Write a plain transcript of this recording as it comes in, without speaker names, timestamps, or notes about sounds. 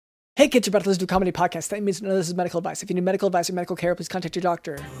Hey kids, you're about to listen to a comedy podcast. That means no, this is medical advice. If you need medical advice or medical care, please contact your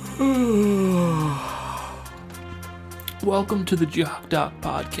doctor. Welcome to the Jock Doc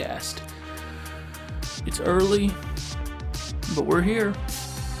Podcast. It's early, but we're here,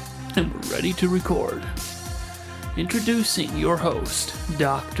 and we're ready to record. Introducing your host,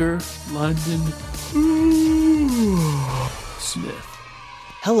 Dr. London Smith.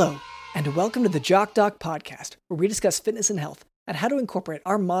 Hello, and welcome to the Jock Doc Podcast, where we discuss fitness and health and how to incorporate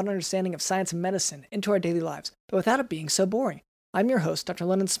our modern understanding of science and medicine into our daily lives, but without it being so boring. I'm your host,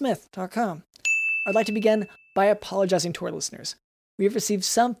 drlondonsmith.com. I'd like to begin by apologizing to our listeners. We have received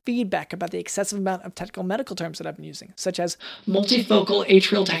some feedback about the excessive amount of technical medical terms that I've been using, such as multifocal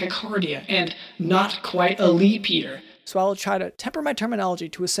atrial tachycardia and not quite a leap year. So I'll try to temper my terminology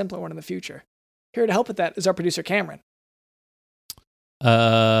to a simpler one in the future. Here to help with that is our producer, Cameron.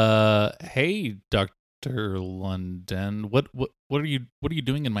 Hey, Dr. London. What are you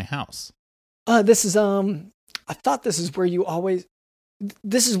doing in my house? This is I thought this is where you always.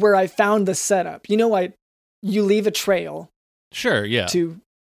 This is where I found the setup. You know, you leave a trail. Sure, yeah. To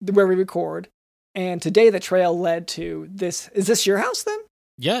where we record, and today the trail led to this. Is this your house then?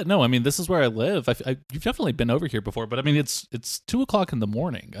 Yeah, no. I mean, this is where I live. You've definitely been over here before, but I mean, it's 2:00 in the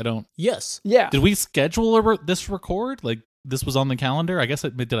morning. I don't. Yes. Yeah. Did we schedule this record? Like this was on the calendar? I guess.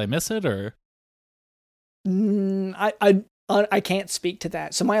 Did I miss it or? I can't speak to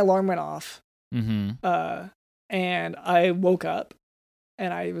that. So my alarm went off. Mm-hmm. And I woke up,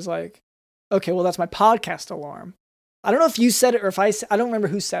 and I was like, okay, well that's my podcast alarm. I don't know if you said it or if I don't remember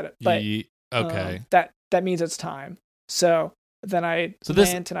who said it, but okay. That means it's time. So then I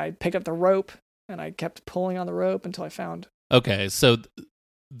went and I picked up the rope and I kept pulling on the rope until I found. Okay, so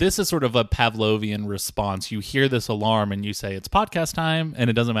this is sort of a Pavlovian response. You hear this alarm and you say it's podcast time, and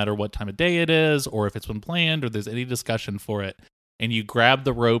it doesn't matter what time of day it is or if it's been planned or there's any discussion for it. And you grab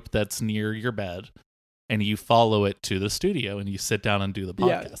the rope that's near your bed and you follow it to the studio and you sit down and do the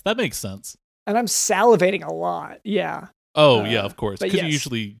podcast. Yeah. That makes sense. And I'm salivating a lot. Yeah. Oh, yeah, of course. Because you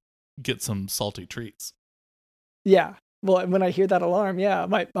usually get some salty treats. Yeah. Well, when I hear that alarm, yeah,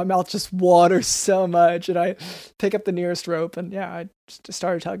 my mouth just waters so much, and I pick up the nearest rope, and yeah, I just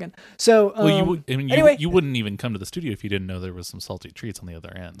started tugging. So, anyway, you wouldn't even come to the studio if you didn't know there was some salty treats on the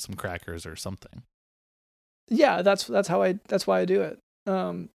other end, some crackers or something. Yeah, that's why I do it.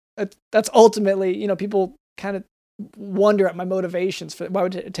 That's ultimately, people kind of wonder at my motivations for why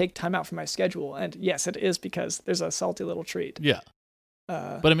would it take time out from my schedule, and yes, it is because there's a salty little treat. Yeah.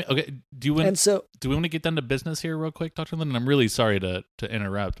 But I mean, okay. Do we want to get down to business here real quick, Dr. Linden? I'm really sorry to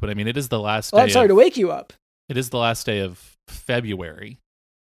interrupt, but I mean, it is the last day. I'm sorry to wake you up. It is the last day of February.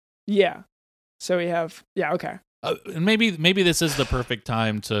 Yeah. So we have, yeah, okay. And maybe this is the perfect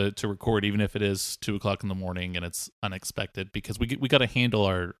time to record, even if it is 2:00 in the morning and it's unexpected, because we got to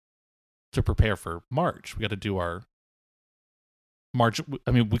handle to prepare for March. We got to do our March.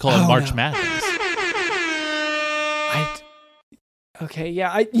 I mean, we call it March Madness. Okay,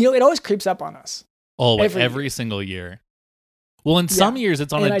 yeah, it always creeps up on us. Oh, every single year. Well, in some years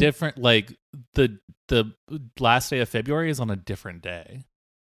it's on a different, like the last day of February is on a different day,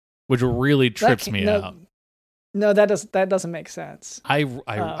 which really trips me out. No, that doesn't make sense.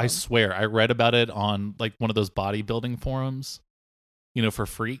 I swear I read about it on like one of those bodybuilding forums, for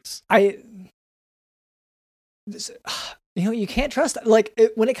freaks. You can't trust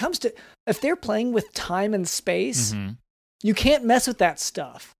when it comes to if they're playing with time and space. Mm-hmm. You can't mess with that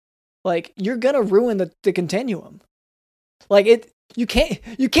stuff. Like you're gonna ruin the continuum. Like you can't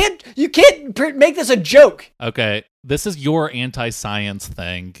make this a joke. Okay, this is your anti-science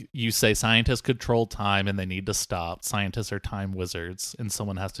thing. You say scientists control time and they need to stop. Scientists are time wizards and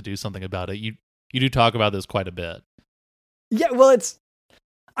someone has to do something about it. You do talk about this quite a bit. Yeah, well,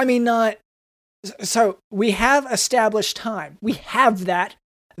 not. So we have established time. We have that.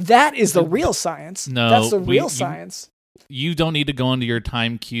 That is the real science. No, that's the real science. You don't need to go into your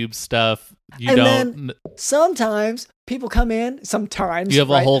time cube stuff. Then sometimes people come in. Sometimes you have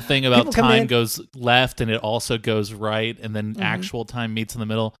a whole thing about time goes left and it also goes right, and then actual time meets in the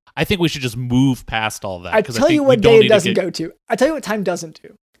middle. I think we should just move past all that. I tell you what day it doesn't go to. I tell you what time doesn't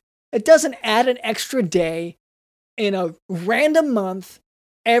do. It doesn't add an extra day in a random month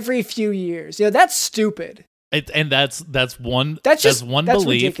every few years. That's stupid. That's one belief.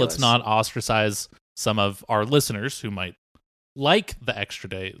 Ridiculous. Let's not ostracize some of our listeners who might like the extra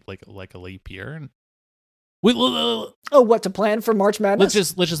day, like a leap year. What to plan for March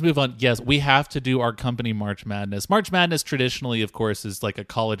Madness? Let's just move on. Yes, we have to do our company March Madness. March Madness traditionally, of course, is like a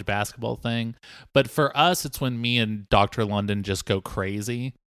college basketball thing, but for us, it's when me and Dr. London just go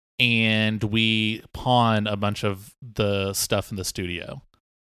crazy and we pawn a bunch of the stuff in the studio.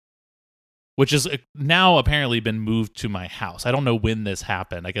 which is now apparently been moved to my house. I don't know when this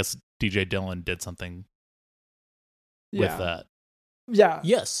happened. I guess DJ Dylan did something with that. Yeah.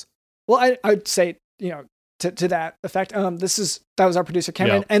 Yes. Well, I'd say, to that effect, that was our producer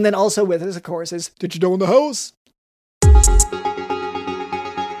Cameron, and then also with us, of course, is Digital in the house.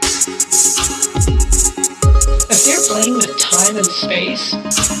 If you're playing with time and space,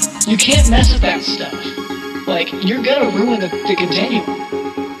 you can't mess with that stuff. Like, you're gonna ruin the continuum.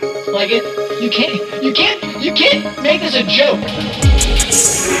 Like, you can't make this a joke.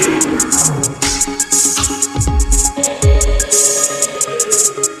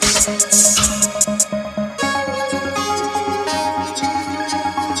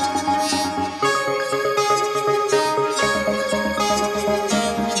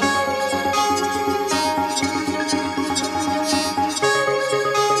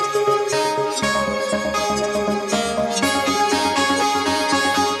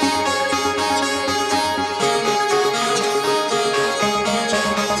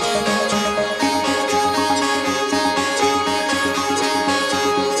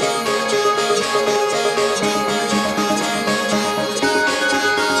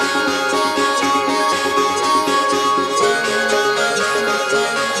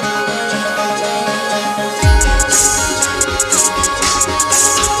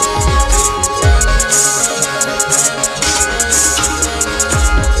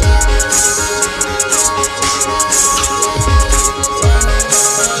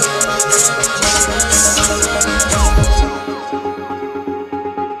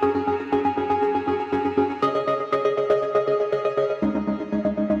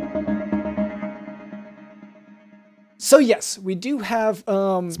 So yes, we do have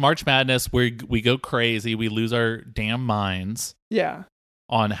It's March Madness where we go crazy, we lose our damn minds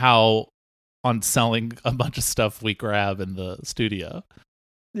on selling a bunch of stuff we grab in the studio.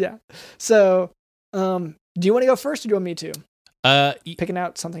 Yeah. So do you want to go first or do you want me to? Picking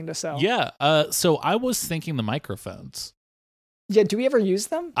out something to sell. Yeah. So I was thinking the microphones. Yeah, do we ever use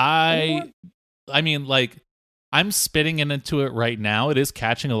them? I mean, like, I'm spitting into it right now. It is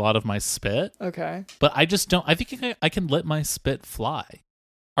catching a lot of my spit. Okay. But I just don't. I think I can let my spit fly.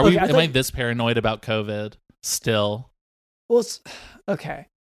 Am I this paranoid about COVID still? Well, okay.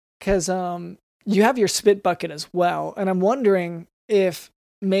 Because you have your spit bucket as well. And I'm wondering if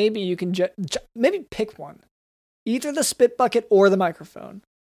maybe you can maybe pick one. Either the spit bucket or the microphone.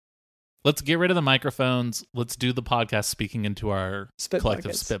 Let's get rid of the microphones. Let's do the podcast speaking into our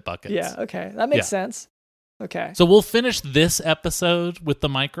collective spit buckets. Yeah, okay. That makes sense. Okay. So we'll finish this episode with the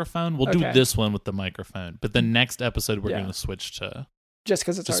microphone. We'll do this one with the microphone. But the next episode, we're going to switch to... Just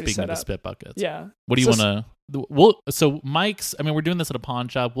because it's already set up. Speaking to spit buckets. Yeah. What do you want to... So mics, I mean, we're doing this at a pawn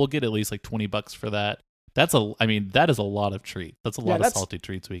shop. We'll get at least like $20 for that. That is a lot of treat. That's a lot of salty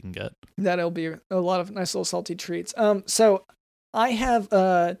treats we can get. That'll be a lot of nice little salty treats. So I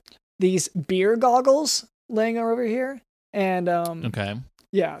have these beer goggles laying over here. And okay.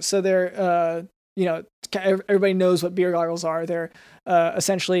 Yeah, so they're everybody knows what beer goggles are. They're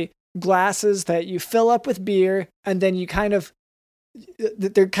essentially glasses that you fill up with beer, and then you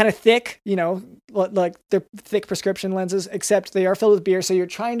they're kind of thick, like they're thick prescription lenses, except they are filled with beer. So you're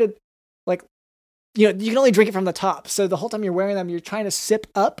trying to, you can only drink it from the top. So the whole time you're wearing them, you're trying to sip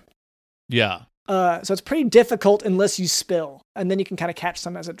up. Yeah. So it's pretty difficult unless you spill, and then you can kind of catch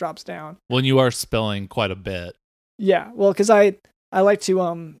some as it drops down. Well, and you are spilling quite a bit. Yeah. Well, because I like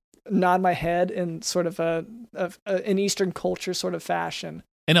to nod my head in sort of an Eastern culture sort of fashion.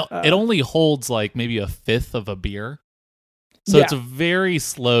 And it only holds like maybe a fifth of a beer. So it's very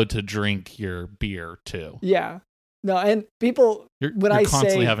slow to drink your beer too. Yeah. No, and people, you're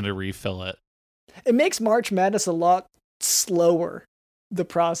constantly having to refill it. It makes March Madness a lot slower, the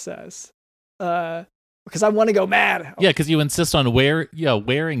process. Because I want to go mad. Yeah, because you insist on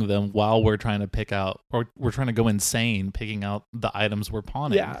wearing them while we're trying to pick out, or we're trying to go insane picking out the items we're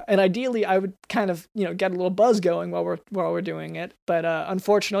pawning. Yeah, and ideally I would kind of get a little buzz going while we're doing it, but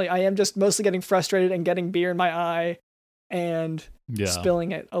unfortunately I am just mostly getting frustrated and getting beer in my eye and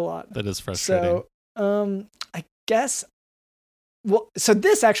spilling it a lot. That is frustrating. So I guess so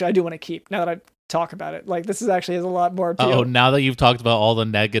this actually I do want to keep now that I talk about it. Like this is actually has a lot more appeal. Oh, now that you've talked about all the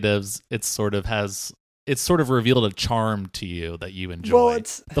negatives, it's sort of revealed a charm to you that you enjoy. Well,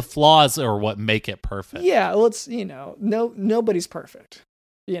 the flaws are what make it perfect. Yeah, well, it's nobody's perfect,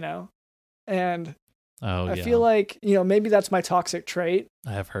 and I feel like maybe that's my toxic trait.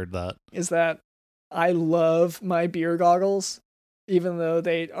 I have heard that is that I love my beer goggles, even though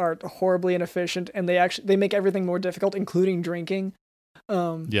they are horribly inefficient and they make everything more difficult, including drinking.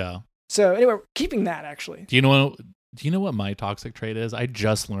 Yeah. So anyway, keeping that actually. Do you know Do you know what my toxic trait is? I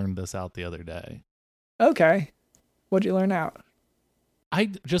just learned this out the other day. Okay. What'd you learn out?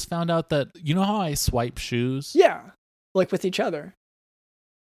 I just found out that, you know how I swipe shoes? Yeah. Like with each other.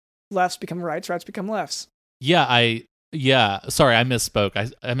 Lefts become rights, rights become lefts. Yeah, sorry, I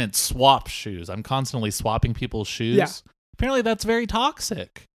misspoke. I meant swap shoes. I'm constantly swapping people's shoes. Yeah. Apparently that's very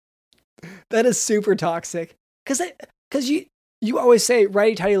toxic. That is super toxic. Because you always say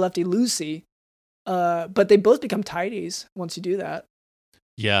righty tighty, lefty loosey, but they both become tighties once you do that.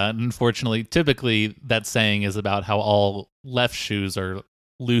 Yeah, and unfortunately, typically that saying is about how all left shoes are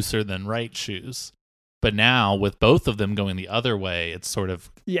looser than right shoes. But now, with both of them going the other way, it's sort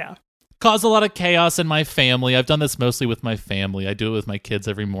of caused a lot of chaos in my family. I've done this mostly with my family. I do it with my kids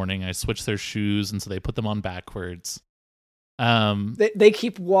every morning. I switch their shoes, and so they put them on backwards. They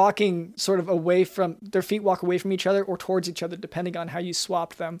keep walking sort of away from, their feet walk away from each other or towards each other, depending on how you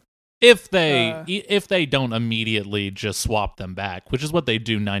swap them. If they don't immediately just swap them back, which is what they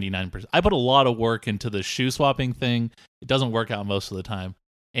do 99%. I put a lot of work into the shoe swapping thing. It doesn't work out most of the time.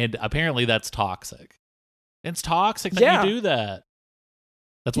 And apparently that's toxic. It's toxic that you do that.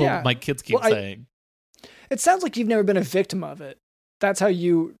 That's what my kids keep saying. It sounds like you've never been a victim of it. That's how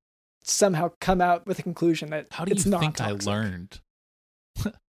you somehow come out with a conclusion that how do you think toxic. I learned?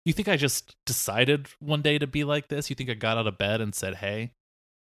 You think I just decided one day to be like this? You think I got out of bed and said, hey,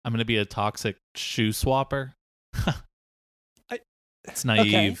 I'm going to be a toxic shoe swapper? It's naive,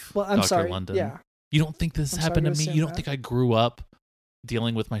 okay. Well, I'm Dr. sorry. London. Yeah. You don't think this happened to me? You don't think I grew up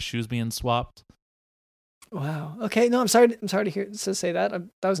dealing with my shoes being swapped? Wow. Okay. No, I'm sorry to say that.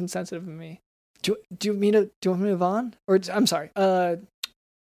 That was insensitive of me. Do you want me to move on? Or I'm sorry.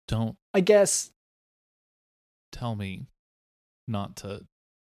 Don't. I guess. Tell me not to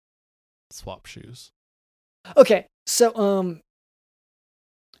swap shoes. Okay. So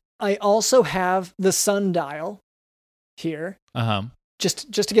I also have the sundial here.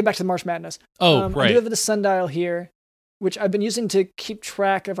 Just to get back to the March Madness. Oh, right. I do have the sundial here, which I've been using to keep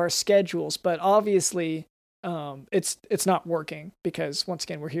track of our schedules, but obviously it's not working because once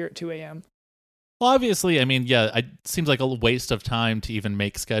again we're here at 2 a.m. Well, obviously, I mean, it seems like a waste of time to even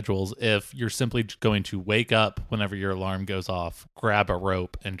make schedules if you're simply going to wake up whenever your alarm goes off, grab a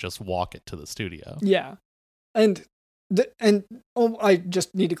rope, and just walk it to the studio. Yeah, and I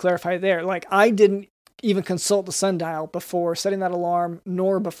just need to clarify there. Like, I didn't even consult the sundial before setting that alarm,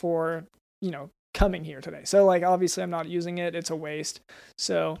 nor before coming here today. So, like, obviously, I'm not using it. It's a waste.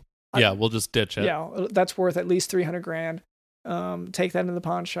 So we'll just ditch it. Yeah, that's worth at least $300,000. Take that into the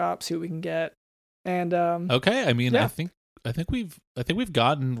pawn shop, see what we can get. And okay, I mean, I think we've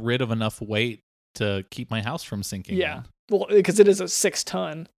gotten rid of enough weight to keep my house from sinking. Yeah, well, because it is a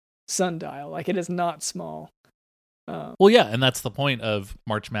 6-ton sundial, like it is not small. Well, yeah, and that's the point of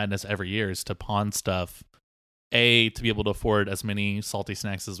March Madness every year is to pawn stuff. A, to be able to afford as many salty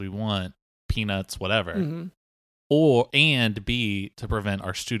snacks as we want, peanuts, whatever, and B, to prevent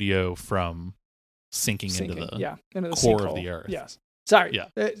our studio from sinking into the core of the earth. Yes. Sorry. Yeah.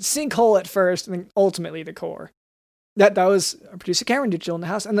 Sinkhole at first, and then ultimately the core. That was producer Cameron Digital in the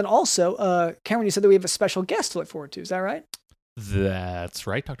house. And then also, Cameron, you said that we have a special guest to look forward to. Is that right? That's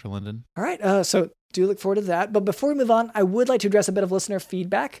right, Dr. Linden. All right. So do look forward to that. But before we move on, I would like to address a bit of listener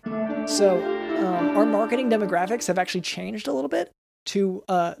feedback. So our marketing demographics have actually changed a little bit to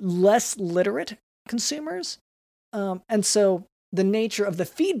less literate consumers. And so the nature of the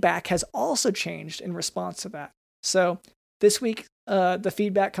feedback has also changed in response to that. So this week, the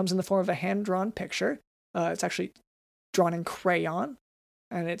feedback comes in the form of a hand-drawn picture. It's actually drawn in crayon,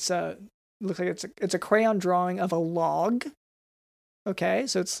 and it looks like it's a crayon drawing of a log. Okay,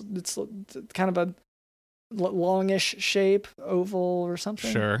 so it's kind of a longish shape, oval or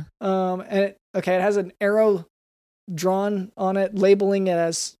something. Sure. And it has an arrow drawn on it, labeling it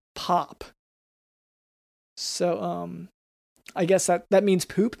as pop. So I guess that means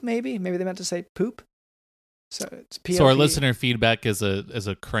poop. Maybe they meant to say poop. So it's P-O-P. So our listener feedback is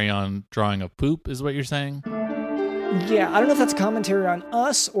a crayon drawing of poop, is what you're saying? Yeah, I don't know if that's a commentary on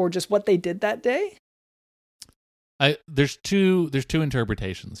us or just what they did that day. There's two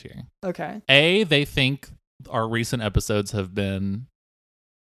interpretations here. Okay. A, they think our recent episodes have been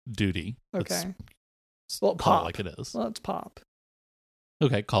duty. Okay. Well, pop like it is. Well, it's pop.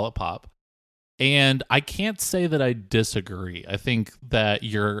 Okay, call it pop. And I can't say that I disagree. I think that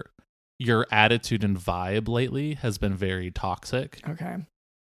your attitude and vibe lately has been very toxic. Okay.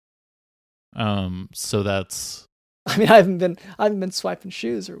 So that's. I mean, I haven't been swiping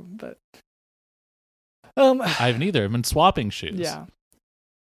shoes, but. I haven't either. I've been swapping shoes. Yeah.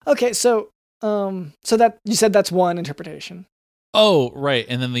 Okay, so that you said that's one interpretation. Oh, right.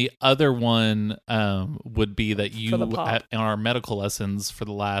 And then the other one would be that you, For the pop. in our medical lessons for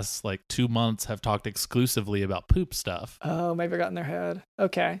the last 2 months, have talked exclusively about poop stuff. Oh, maybe I got in their head.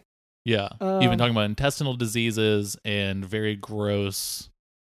 Okay. Yeah. You've been talking about intestinal diseases and very gross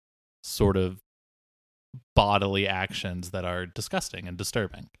sort of bodily actions that are disgusting and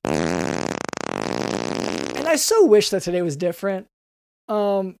disturbing. And I so wish that today was different.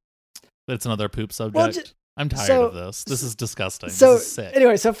 That's another poop subject. Well, I'm tired of this. This is disgusting. So this is sick.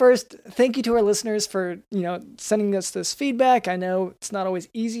 anyway, so first, thank you to our listeners for, sending us this feedback. I know it's not always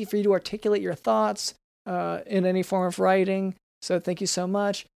easy for you to articulate your thoughts in any form of writing. So thank you so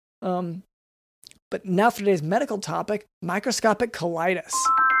much. But now for today's medical topic, microscopic colitis.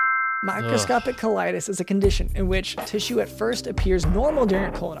 Microscopic colitis is a condition in which tissue at first appears normal during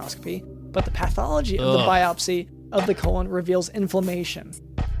a colonoscopy, but the pathology of the biopsy of the colon reveals inflammation.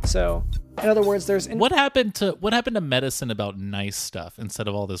 So, in other words, there's... What happened to medicine about nice stuff instead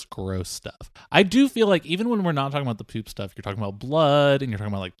of all this gross stuff? I do feel like even when we're not talking about the poop stuff, you're talking about blood and you're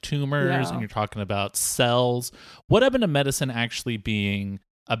talking about tumors and you're talking about cells. What happened to medicine actually being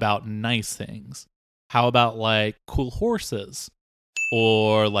about nice things? How about cool horses?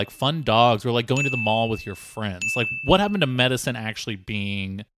 Or fun dogs, or going to the mall with your friends. What happened to medicine actually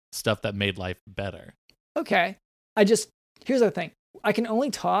being stuff that made life better? Okay. Here's the thing. I can only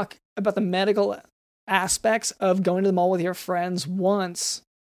talk about the medical aspects of going to the mall with your friends once.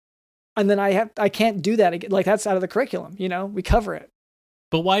 And then I can't do that again. That's out of the curriculum, we cover it.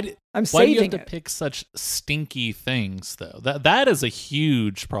 But why do you have to pick such stinky things though? That is a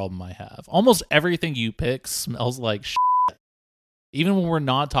huge problem I have. Almost everything you pick smells like shit. Even when we're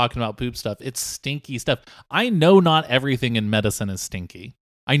not talking about poop stuff, it's stinky stuff. I know not everything in medicine is stinky.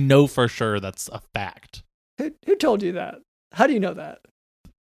 I know for sure that's a fact. Who told you that? How do you know that?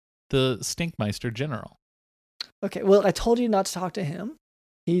 The Stinkmeister General. Okay, well, I told you not to talk to him.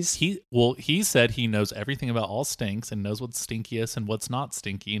 He said he knows everything about all stinks and knows what's stinkiest and what's not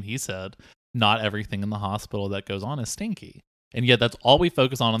stinky. And he said not everything in the hospital that goes on is stinky. And yet that's all we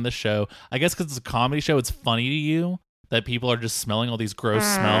focus on this show. I guess because it's a comedy show, it's funny to you that people are just smelling all these gross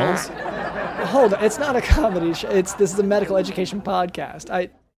smells. Hold on, it's not a comedy show. This is a medical education podcast.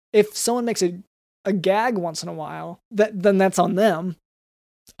 If someone makes a gag once in a while, then that's on them.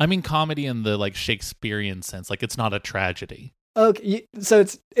 I mean comedy in the Shakespearean sense, it's not a tragedy. Okay, so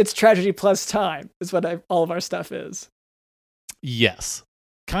it's tragedy plus time is what all of our stuff is. Yes,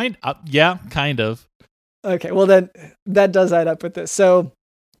 kind of. Okay, well then that does add up with this. So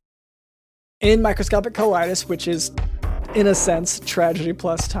in microscopic colitis, which is in a sense tragedy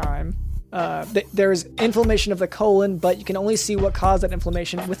plus time, there's inflammation of the colon, but you can only see what caused that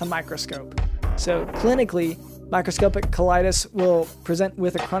inflammation with a microscope. So clinically, microscopic colitis will present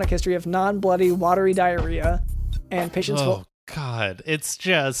with a chronic history of non-bloody, watery diarrhea, and patients will... Oh, God, it's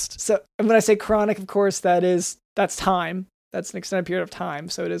just... So when I say chronic, of course, that's time. That's an extended period of time,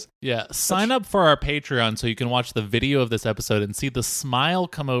 so it is... Yeah, sign up for our Patreon so you can watch the video of this episode and see the smile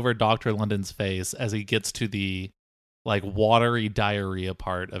come over Dr. London's face as he gets to the, watery diarrhea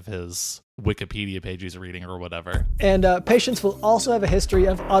part of his Wikipedia page he's reading or whatever. And patients will also have a history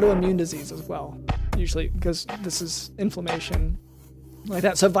of autoimmune disease as well, usually, because this is inflammation like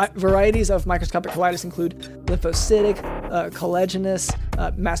that. So varieties of microscopic colitis include lymphocytic, collagenous,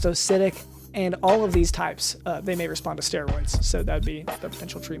 mastocytic, and all of these types, they may respond to steroids. So that would be the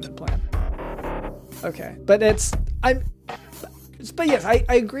potential treatment plan. Okay, but yes, I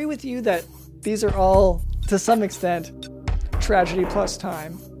agree with you that these are all, to some extent, tragedy plus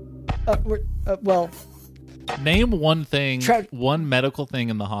time. Name one thing, one medical thing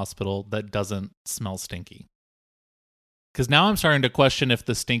in the hospital that doesn't smell stinky. Because now I'm starting to question if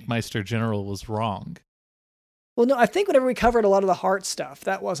the Stinkmeister General was wrong. Well, no, I think whenever we covered a lot of the heart stuff,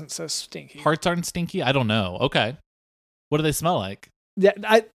 that wasn't so stinky. Hearts aren't stinky? I don't know. Okay. What do they smell like?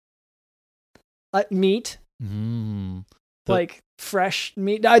 Yeah, meat. Fresh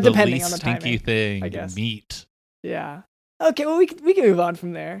meat, depending on the timing. Stinky thing, I guess. Meat. Yeah. Okay, well, we can move on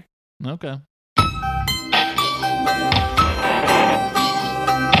from there. Okay.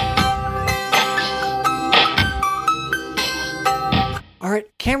 All right,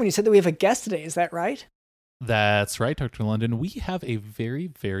 Cameron, you said that we have a guest today. Is that right? That's right, Dr. London. We have a very,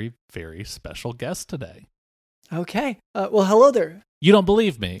 very, very special guest today. Okay. Well, hello there. You don't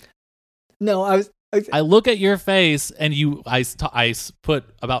believe me? No, I look at your face, and I put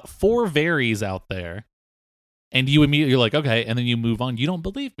about 4 varies out there, and you're like, okay, and then you move on. You don't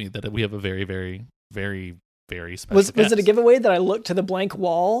believe me that we have a very, very, very, very special guest. Was it a giveaway that I looked to the blank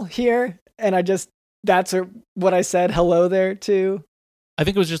wall here, and that's what I said hello there to? I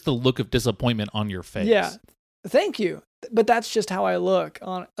think it was just the look of disappointment on your face. Yeah. Thank you. But that's just how I look.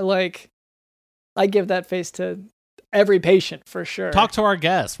 I give that face to every patient for sure. Talk to our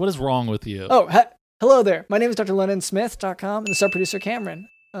guest. What is wrong with you? Oh, hello there. My name is Dr. LondonSmith.com and the sub-producer Cameron.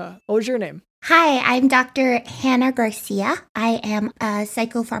 What was your name? Hi, I'm Dr. Hannah Garcia. I am a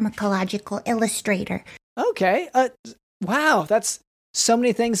psychopharmacological illustrator. Okay. Wow, that's so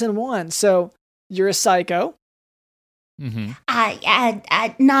many things in one. So you're a psycho. Mm-hmm.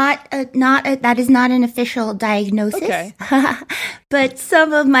 That is not an official diagnosis. Okay. But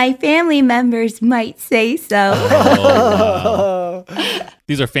some of my family members might say so. Oh, wow.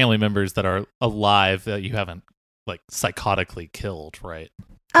 These are family members that are alive that you haven't psychotically killed, right?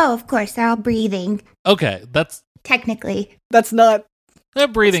 Oh, of course, they're all breathing. Okay, that's technically. That's not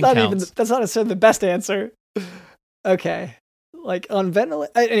breathing that's not counts. That's not necessarily the best answer. Okay. On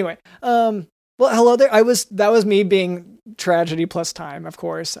ventilator. Anyway, well, hello there. That was me being tragedy plus time, of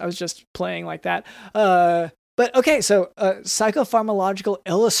course. I was just playing like that. But okay, so psychopharmacological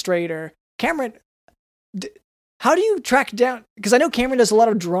illustrator. Cameron, how do you track down? Because I know Cameron does a lot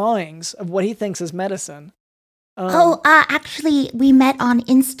of drawings of what he thinks is medicine. Actually, we met on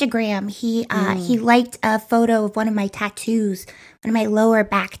Instagram. He liked a photo of one of my tattoos, one of my lower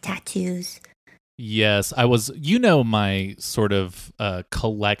back tattoos. Yes, my sort of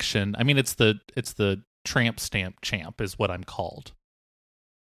collection. I mean, it's the tramp stamp champ is what I'm called.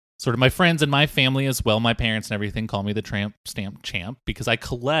 Sort of my friends and my family as well, my parents and everything call me the tramp stamp champ because I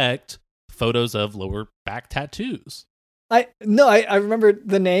collect photos of lower back tattoos. I remember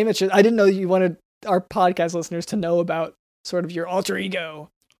the name. It's just I didn't know you wanted our podcast listeners to know about sort of your alter ego.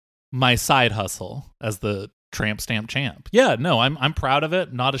 My side hustle as the tramp stamp champ. Yeah, no, I'm proud of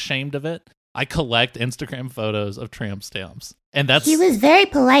it, not ashamed of it. I collect Instagram photos of tramp stamps. And He was very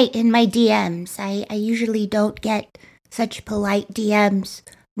polite in my DMs. I usually don't get such polite DMs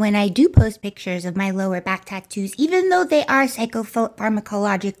when I do post pictures of my lower back tattoos, even though they are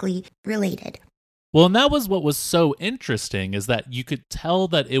psychopharmacologically related. Well, and that was what was so interesting is that you could tell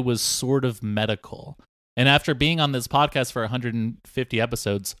that it was sort of medical. And after being on this podcast for 150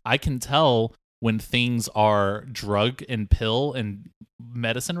 episodes, I can tell when things are drug and pill and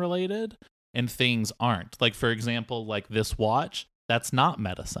medicine related and things aren't. Like, for example, like this watch, that's not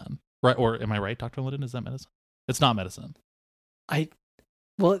medicine. Right? Or am I right, Dr. Linden? Is that medicine? It's not medicine.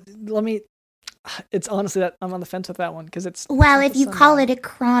 It's honestly that I'm on the fence with that one because it's. Well, if you call it a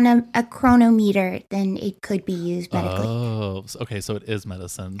chronometer, then it could be used medically. Oh, okay, so it is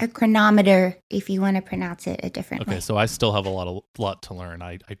medicine. A chronometer, if you want to pronounce it a different way. Okay, so I still have a lot to learn.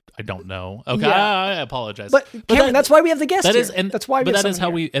 I don't know. Okay, yeah. I apologize. But Cameron, that's why we have the guest here. That's why. But that is how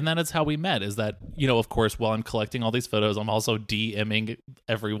we met. Is that of course, while I'm collecting all these photos, I'm also DMing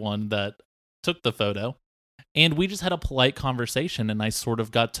everyone that took the photo. And we just had a polite conversation, and I sort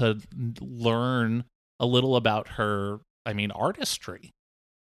of got to learn a little about her, artistry.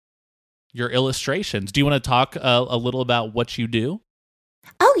 Your illustrations. Do you want to talk a little about what you do?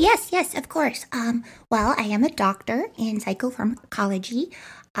 Oh, yes, of course. Well, I am a doctor in psychopharmacology,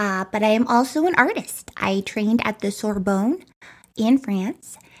 but I am also an artist. I trained at the Sorbonne in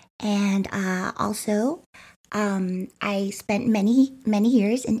France, and also I spent many, many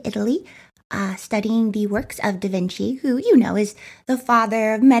years in Italy studying the works of Da Vinci, who, is the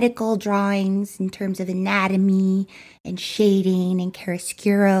father of medical drawings in terms of anatomy and shading and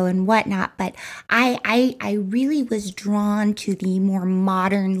chiaroscuro and whatnot. But I really was drawn to the more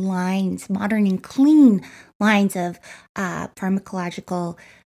modern and clean lines of pharmacological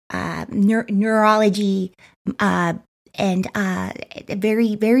neurology and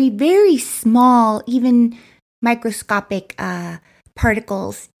very, very, very small, even microscopic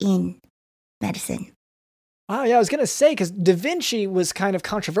particles in medicine. Oh, yeah, I was going to say, because Da Vinci was kind of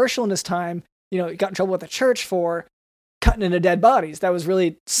controversial in his time. He got in trouble with the church for cutting into dead bodies. That was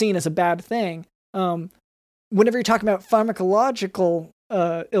really seen as a bad thing. Whenever you're talking about pharmacological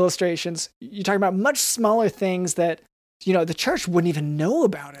illustrations, you're talking about much smaller things that, the church wouldn't even know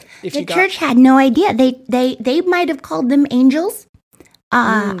about it. The church had no idea. They might have called them angels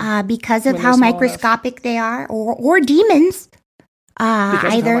because of how microscopic they are, or demons.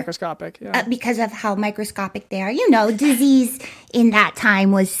 Because of how microscopic, yeah. Because of how microscopic they are. Disease in that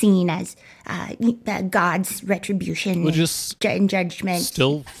time was seen as God's retribution and judgment.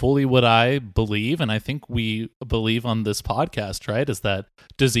 Still fully what I believe, and I think we believe on this podcast, right, is that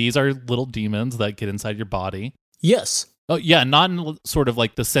disease are little demons that get inside your body. Yes. Oh, yeah, not in sort of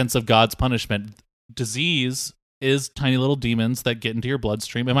like the sense of God's punishment. Disease is tiny little demons that get into your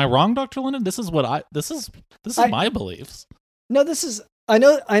bloodstream. Am I wrong, Dr. Linden? This is my beliefs. No, I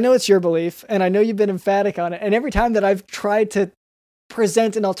know it's your belief, and I know you've been emphatic on it. And every time that I've tried to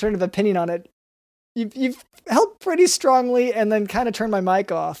present an alternative opinion on it, you've helped pretty strongly, and then kind of turned my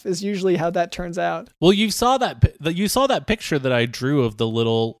mic off. Is usually how that turns out. Well, you saw that picture that I drew of they're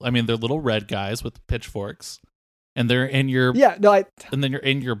little red guys with pitchforks, and they're in your and then you're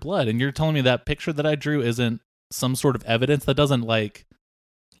in your blood, and you're telling me that picture that I drew isn't some sort of evidence that doesn't like.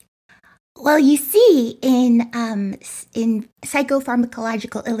 Well, you see, in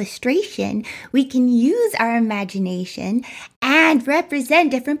psychopharmacological illustration, we can use our imagination and represent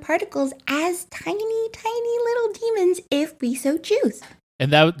different particles as tiny, tiny little demons if we so choose.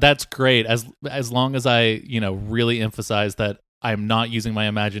 And that's great as long as I, really emphasize that I'm not using my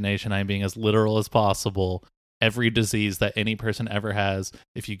imagination. I'm being as literal as possible. Every disease that any person ever has,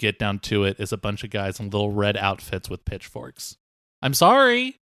 if you get down to it, is a bunch of guys in little red outfits with pitchforks. I'm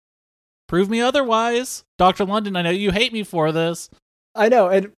sorry. Prove me otherwise. Dr. London, I know you hate me for this. I know.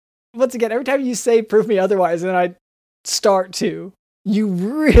 And once again, every time you say prove me otherwise, and I start to, you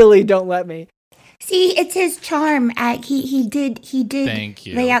really don't let me. See, it's his charm. He did Thank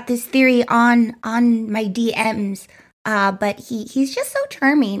you. lay out this theory on my DMs. But he's just so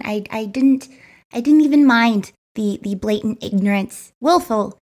charming. I didn't even mind the blatant ignorance,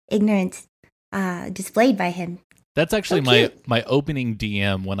 willful ignorance displayed by him. That's actually my opening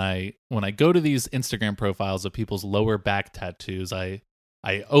DM when I go to these Instagram profiles of people's lower back tattoos. I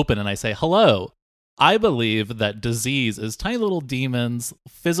open and I say, "Hello. I believe that disease is tiny little demons,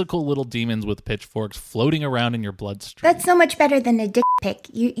 physical little demons with pitchforks floating around in your bloodstream." That's so much better than a dick pic.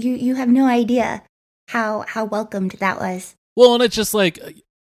 You have no idea how welcomed that was. Well, and it's just like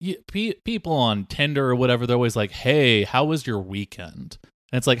people on Tinder or whatever, they're always like, "Hey, how was your weekend?"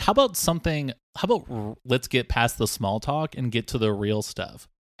 And it's like, how about let's get past the small talk and get to the real stuff.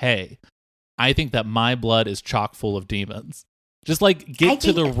 Hey, I think that my blood is chock full of demons. Just like get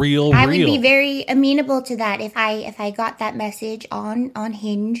to the real. I would be very amenable to that if I got that message on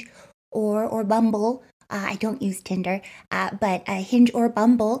Hinge or Bumble. I don't use Tinder, but Hinge or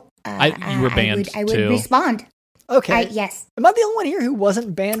Bumble. You were banned I would too. respond. Okay. Yes. Am I the only one here who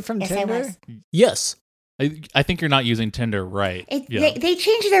wasn't banned from Tinder? I was. Yes. I think you're not using Tinder right. They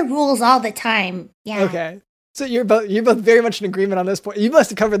change their rules all the time. Yeah. Okay. So you're both very much in agreement on this point. You must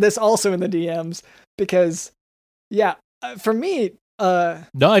have covered this also in the DMs because, yeah, for me. No,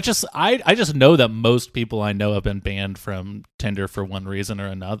 I just know that most people I know have been banned from Tinder for one reason or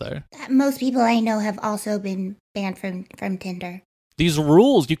another. Most people I know have also been banned from Tinder. These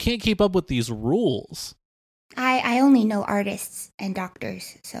rules, you can't keep up with these rules. I only know artists and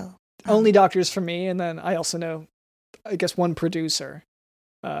doctors, so. Only doctors for me, and then I also know, I guess, one producer.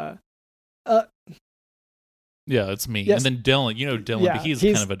 Yeah, it's me. Yes. And then Dylan, Dylan, yeah, but he's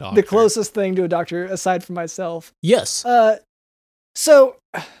kind of a doctor. The closest thing to a doctor aside from myself. Yes. So,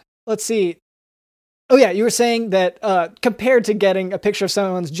 let's see. Oh yeah, you were saying that compared to getting a picture of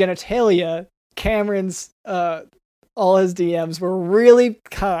someone's genitalia, Cameron's, all his DMs were really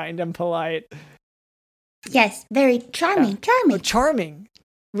kind and polite. Yes, very charming, Oh, charming.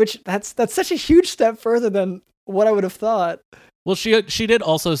 Which that's such a huge step further than what I would have thought. Well, she did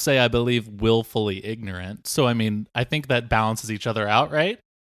also say, I believe, willfully ignorant. So, I mean, I think that balances each other out, right?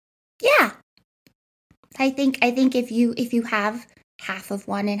 Yeah. I think if you have half of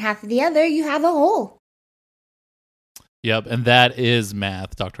one and half of the other, you have a whole. Yep, and that is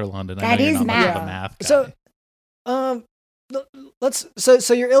math, Dr. London. I know you're not much of a math guy.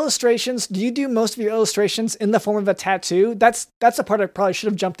 So your illustrations, do you do most of your illustrations in the form of a tattoo? That's a part I probably should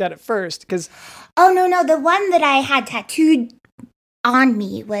have jumped at first, because... Oh, no, the one that I had tattooed on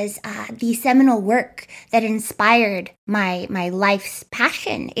me was the seminal work that inspired my life's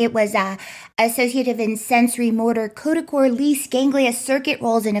passion. It was associative and sensory motor cortical least ganglia circuit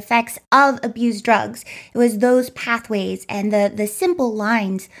roles and effects of abused drugs. It was those pathways, and the simple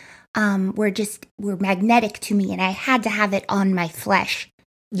lines were magnetic to me, and I had to have it on my flesh.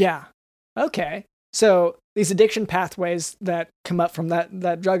 Yeah. Okay. So these addiction pathways that come up from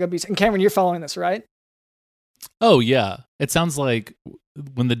that drug abuse. And Cameron, you're following this, right? Oh, yeah. It sounds like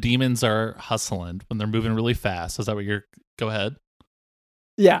when the demons are hustling, when they're moving really fast. Is that what you're... Go ahead.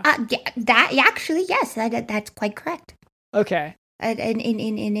 Yeah. That actually, yes, that's quite correct. Okay. In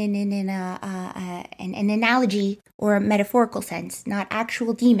an analogy or a metaphorical sense, not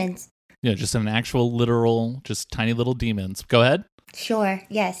actual demons. Yeah, just an actual literal, just tiny little demons. Go ahead. Sure,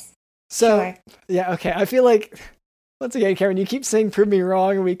 yes. So, sure. Yeah, okay. I feel like, once again, Karen, you keep saying prove me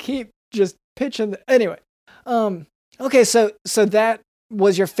wrong, and we keep just pitching. Anyway, okay, so that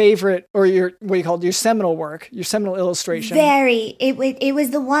was your favorite, or your, what you called your seminal work, your seminal illustration. Very. It was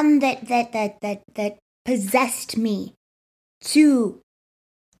the one that possessed me to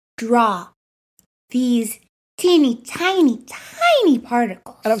draw these teeny, tiny, tiny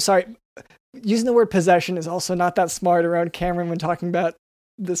particles. And I'm sorry, using the word possession is also not that smart around Cameron when talking about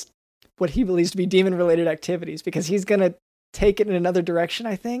this, what he believes to be demon-related activities, because he's going to take it in another direction,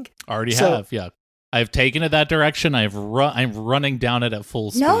 I think. Already have, yeah. I've taken it that direction. I'm running down it at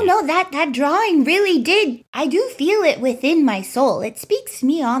full speed. No, that drawing really did. I do feel it within my soul. It speaks to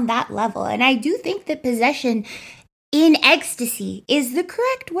me on that level. And I do think that possession in ecstasy is the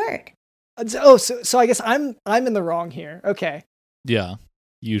correct word. So I guess I'm in the wrong here. Okay. Yeah,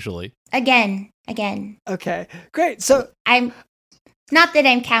 usually. Again. Okay, great. So I'm not that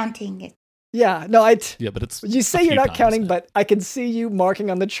I'm counting it. yeah, no, Yeah, but it's you say you're not counting, but I can see you marking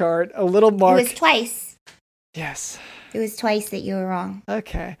on the chart a little mark. It was twice. Yes. It was twice that you were wrong.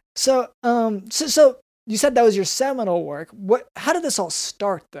 Okay. So so you said that was your seminal work. How did this all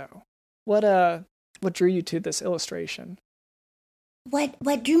start though? What drew you to this illustration?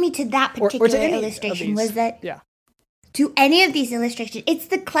 What drew me to that Or particular to any of illustration these? was that Yeah. to any of these illustrations, it's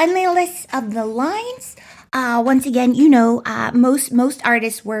the cleanliness of the lines. Once again, you know, most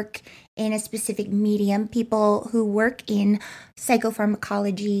artists work in a specific medium. People who work in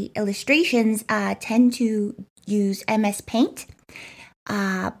psychopharmacology illustrations tend to use MS Paint.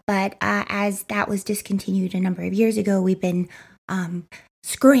 But as that was discontinued a number of years ago, we've been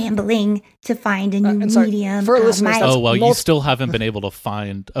scrambling to find a new medium. For our listeners, that's you still haven't been able to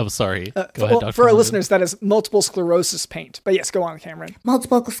find. Oh, sorry. Go ahead, Dr. For our London. listeners, that is multiple sclerosis paint. But yes, go on, Cameron.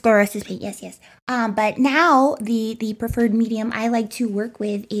 Multiple sclerosis paint, yes. But now the preferred medium I like to work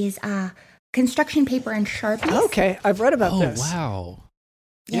with is construction paper and Sharpies. Okay, I've read about this. Oh, wow.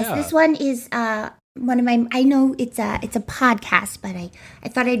 Yes, Yeah. this one is one of my. I know it's a podcast, but I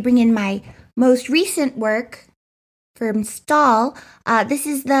thought I'd bring in my most recent work from Stahl. This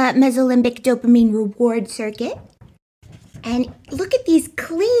is the mesolimbic dopamine reward circuit, and look at these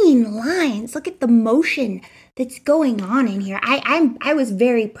clean lines. Look at the motion that's going on in here. I was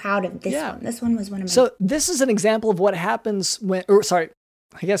very proud of this one. This one was one of my. So this is an example of what happens when.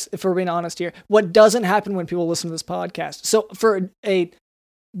 I guess if we're being honest here, what doesn't happen when people listen to this podcast. So for a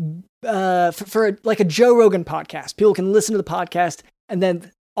Joe Rogan podcast, people can listen to the podcast, and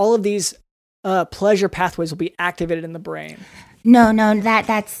then all of these pleasure pathways will be activated in the brain. No,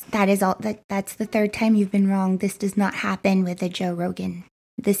 that is all. That's the third time you've been wrong. This does not happen with a Joe Rogan.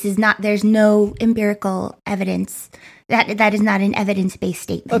 This is not. There's no empirical evidence. That is not an evidence-based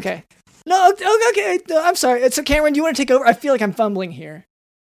statement. Okay. No. Okay. No, I'm sorry. So Cameron, do you want to take over? I feel like I'm fumbling here.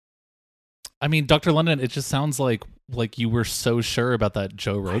 I mean, Dr. London, it just sounds like you were so sure about that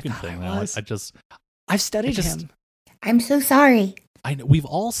Joe Rogan thing. I've studied him. I'm so sorry. I know we've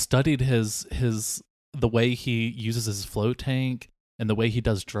all studied the way he uses his float tank and the way he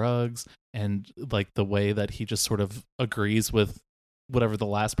does drugs and like the way that he just sort of agrees with whatever the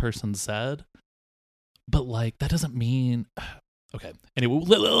last person said. But like that doesn't mean okay.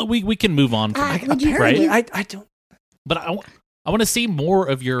 Anyway, we can move on from Apparently, right? I don't. But I want to see more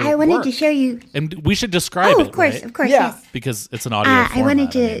of your I wanted work. to show you. And we should describe it, of course, right? of course, Yeah. yes. Because it's an audio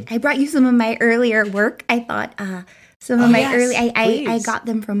format. I brought you some of my earlier work. I thought some of my early. I please. got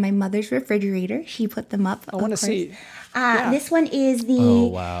them from my mother's refrigerator. She put them up. I want to see. This one is the Oh,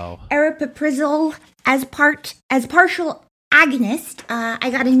 wow. aripiprazole as partial agonist. I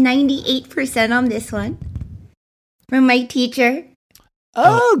got a 98% on this one from my teacher.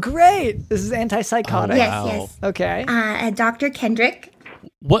 Oh, great! This is antipsychotic. Oh, Yes, wow. yes. Okay. Dr. Kendrick.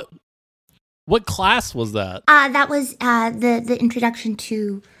 What class was that? That was the introduction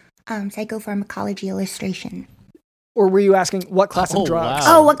to psychopharmacology illustration. Or were you asking what class of drugs?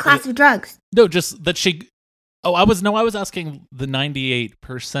 Wow. Oh, what class of drugs? No, just that she. Oh, I was asking the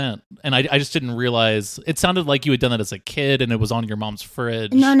 98%, and I just didn't realize. It sounded like you had done that as a kid, and it was on your mom's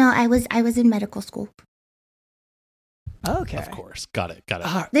fridge. No, I was in medical school. Okay. Of course, got it.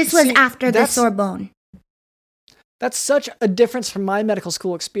 This was after the Sorbonne. That's such a difference from my medical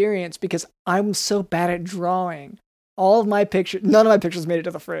school experience because I'm so bad at drawing. None of my pictures made it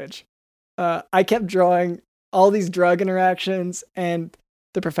to the fridge. I kept drawing all these drug interactions, and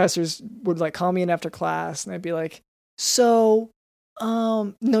the professors would like call me in after class, and they'd be like, "So,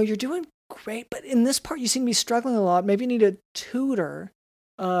 no, you're doing great, but in this part you seem to be struggling a lot. Maybe you need a tutor."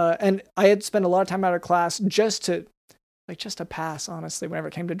 And I had spent a lot of time out of class just to pass, honestly, whenever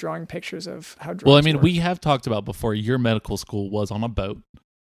it came to drawing pictures of how drugs Well, I mean, work. we have talked about before. Your medical school was on a boat,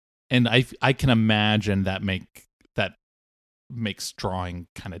 and I can imagine that makes drawing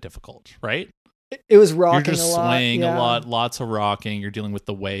kind of difficult, right? It was rocking You're just a lot. swaying yeah. a lot, lots of rocking. You're dealing with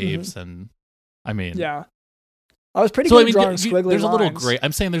the waves, and I mean, Yeah. I was pretty good at drawing there's squiggly a little lines. grace.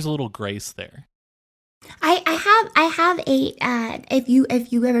 I'm saying there's a little grace there. I have a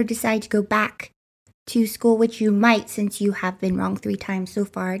if you ever decide to go back to school, which you might since you have been wrong 3 times so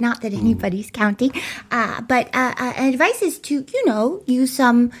far. Not that anybody's counting. But advice is to, use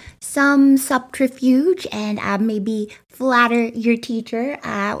some subterfuge and maybe flatter your teacher.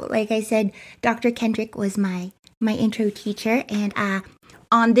 Like I said, Dr. Kendrick was my intro teacher. And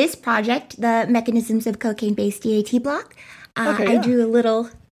on this project, the mechanisms of cocaine-based DAT block, I drew a little...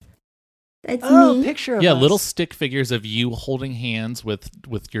 That's me. Picture of Yeah, us. little stick figures of you holding hands with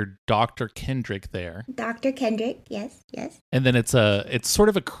your Dr. Kendrick there. Dr. Kendrick, yes. And then it's sort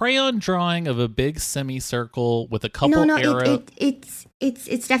of a crayon drawing of a big semicircle with a couple No, arrows.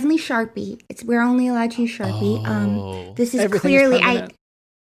 it's definitely Sharpie. We're only allowed to use Sharpie. Oh. This is Everything is clearly permanent.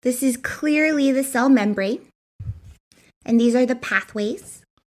 this is clearly the cell membrane, and these are the pathways.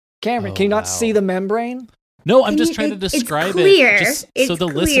 Cameron, Oh, can you not wow. see the membrane? No, I'm Can just you- trying to it's describe clear. it just so It's the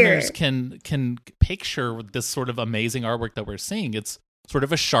clear. listeners can picture this sort of amazing artwork that we're seeing. It's sort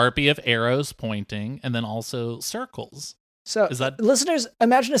of a Sharpie of arrows pointing and then also circles. So, Is that- listeners,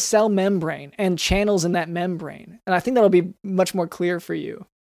 imagine a cell membrane and channels in that membrane. And I think that'll be much more clear for you.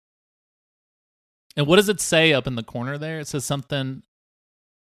 And what does it say up in the corner there? It says something.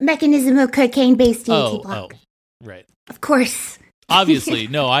 Mechanism of cocaine-based DAT Oh, block. right. Of course. Obviously,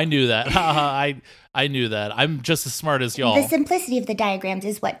 no, I knew that. I knew that. I'm just as smart as y'all. The simplicity of the diagrams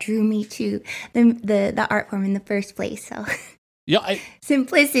is what drew me to the art form in the first place. So Yeah,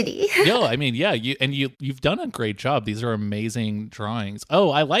 simplicity. I mean, yeah, you've done a great job. These are amazing drawings. Oh,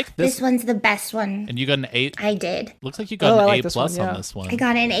 I like this. This one's the best one. And you got an 8. I did. Looks like you got Oh, I an like A this plus one, yeah. on this one. I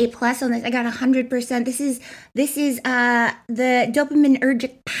got an A+ on this. I got 100%. This is the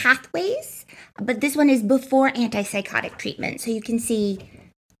dopaminergic pathways, but this one is before antipsychotic treatment, so you can see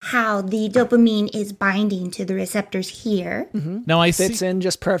how the dopamine is binding to the receptors here. Now I Fits see. in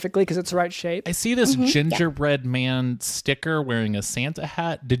just perfectly because it's the right shape. I see this Mm-hmm. gingerbread man sticker wearing a Santa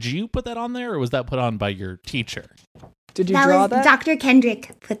hat. Did you put that on there, or was that put on by your teacher? Did you That draw was that? Dr.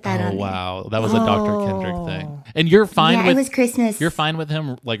 Kendrick put that Oh on. wow, that was a Dr. Kendrick Oh. thing. And you're fine Yeah, with it was Christmas. you're fine with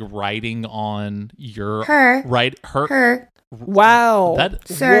him like writing on your Her. her. Wow. That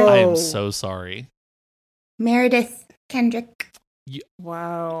Sir. I Whoa. am so sorry. Meredith Kendrick.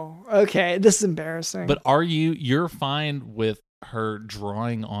 Wow. Okay, this is embarrassing. But you're fine with her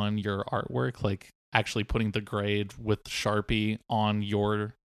drawing on your artwork, like actually putting the grade with Sharpie on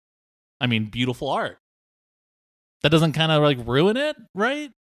your, beautiful art. That doesn't kind of like ruin it,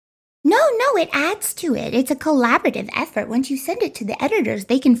 right? No, it adds to it. It's a collaborative effort. Once you send it to the editors,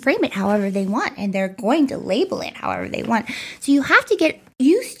 they can frame it however they want, and they're going to label it however they want. So you have to get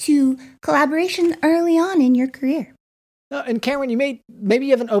used to collaboration early on in your career. And Cameron, maybe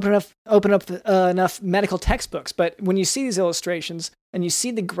you haven't opened up enough medical textbooks, but when you see these illustrations and you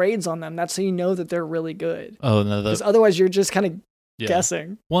see the grades on them, that's how you know that they're really good. Oh no, Because otherwise, you're just kind of yeah.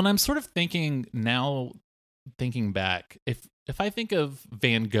 guessing. Well, and I'm sort of thinking back, if I think of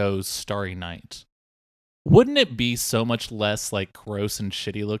Van Gogh's Starry Night, wouldn't it be so much less like gross and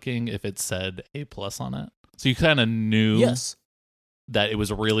shitty looking if it said A+ on it? So you kind of knew Yes. that it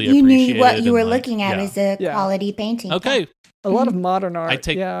was really You appreciated. knew what you and, were like, looking at yeah. as a Yeah. quality painting. Okay, A lot of modern art. I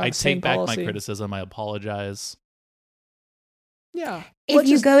take same back policy. my criticism. I apologize. Yeah. If Well,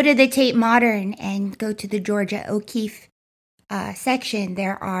 you just- go to the Tate Modern and go to the Georgia O'Keeffe section,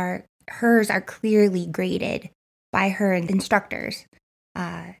 hers are clearly graded by her instructors.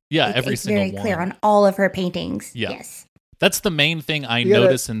 Yeah, every it's single very one. clear on all of her paintings. Yeah. Yes. That's the main thing I You gotta-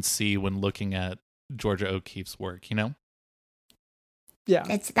 notice and see when looking at Georgia O'Keeffe's work. Yeah.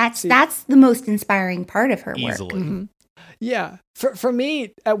 That's See- that's the most inspiring part of her work. Easily. Mhm. Yeah. For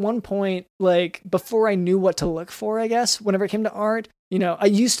me, at one point, like before I knew what to look for, I guess, whenever it came to art, I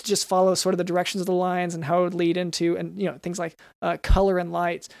used to just follow sort of the directions of the lines and how it would lead into, and, things like color and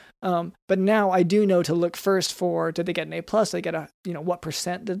lights. But now I do know to look first for, did they get an A+? Did they get what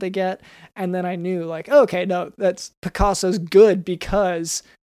 % did they get? And then I knew like, okay, no, that's Picasso's good because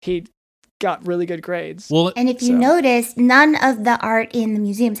he got really good grades. Well, And if you So- notice, none of the art in the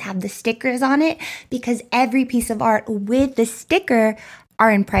museums have the stickers on it because every piece of art with the sticker are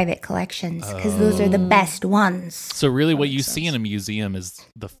in private collections because those are the Oh. best ones. so really, what That you makes see sense. in a museum is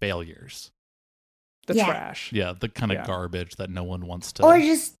the failures. The Yeah. trash. Yeah, the kind of Yeah. garbage that no one wants to. Or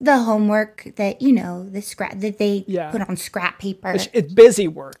just the homework that, the scrap that they Yeah. put on scrap paper. It's busy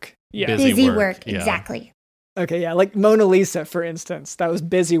work. Yeah. Busy Busy work, work, yeah. exactly. Okay, yeah, like Mona Lisa, for instance. That was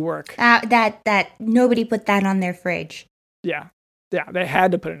busy work. That nobody put that on their fridge. Yeah. Yeah, they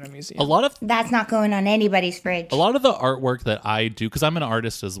had to put it in a museum. a lot of That's not going on anybody's fridge. the artwork that I do, because I'm an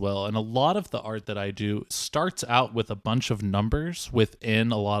artist as well, and a lot of the art that I do starts out with a bunch of numbers within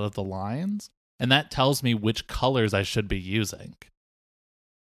a lot of the lines, and that tells me which colors I should be using.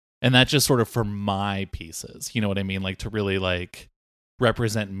 And that's just sort of for my pieces. You know what I mean? Like to really like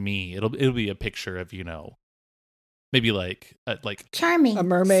represent me. It'll be a picture of, maybe like charming, a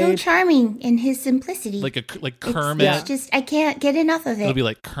mermaid. So charming in his simplicity. like Kermit. It's just I can't get enough of it. It'll be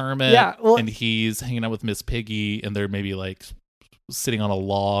like Kermit, and he's hanging out with Miss Piggy, and they're maybe like sitting on a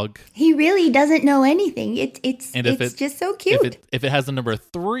log. He really doesn't know anything. It's just so cute. If it has the number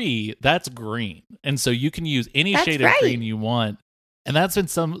 3, that's green, and so you can use any That's shade of green you want. And that's been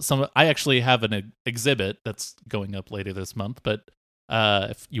some. I actually have an exhibit that's going up later this month, but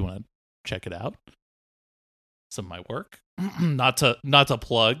if you want to check it out, some of my work. not to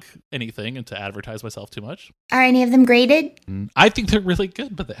plug anything and to advertise myself too much. Are any of them graded? I think they're really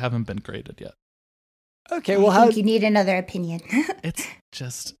good, but they haven't been graded yet. Okay, well, I think you need another opinion. It's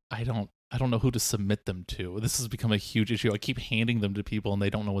just I don't know who to submit them to. This has become a huge issue. I keep handing them to people and they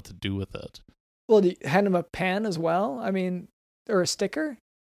don't know what to do with it. Well, do you hand them a pen as well? I mean, or a sticker?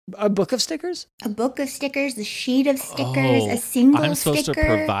 A book of stickers? A book of stickers, a sheet of stickers, a single sticker. I'm supposed to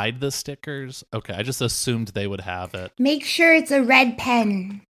provide the stickers? Okay, I just assumed they would have it. Make sure it's a red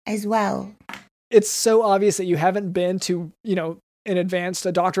pen as well. It's so obvious that you haven't been to, an advanced,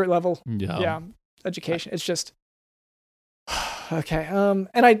 a doctorate level education. It's just, okay.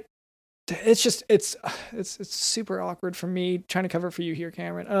 And it's super awkward for me trying to cover for you here,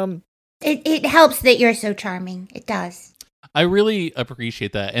 Cameron. It helps that you're so charming. It does. I really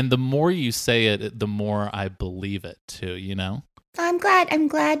appreciate that. And the more you say it, the more I believe it too, I'm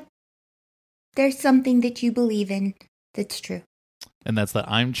glad there's something that you believe in that's true. And that's that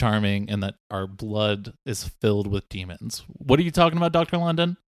I'm charming and that our blood is filled with demons. What are you talking about, Dr.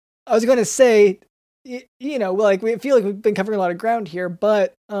 London? I was going to say, we feel like we've been covering a lot of ground here,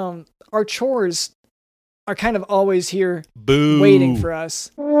 but our chores are kind of always here waiting for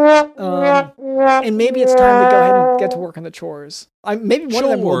us. And maybe it's time to go ahead and get to work on the chores. Maybe one of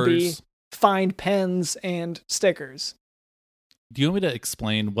them will be find pens and stickers. Do you want me to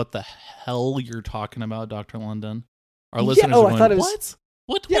explain what the hell you're talking about, Dr. London? Our listeners are going, what?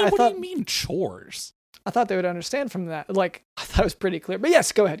 What do you mean chores? I thought they would understand from that. I thought it was pretty clear. But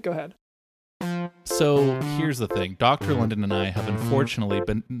yes, go ahead. So here's the thing. Dr. London and I have unfortunately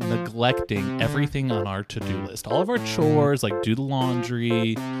been neglecting everything on our to-do list. All of our chores, like do the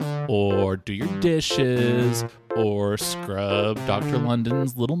laundry, or do your dishes, or scrub Dr.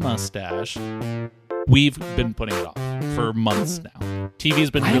 London's little mustache. We've been putting it off for months now.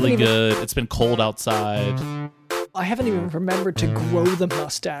 TV's been really good. It's been cold outside. I haven't even remembered to grow the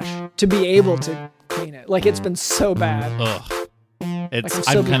mustache to be able to clean it. It's been so bad. Ugh.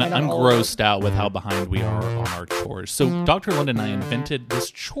 I'm grossed out with how behind we are on our chores. So Dr. London and I invented this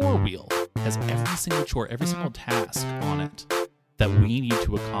chore wheel. It has every single chore, every single task on it that we need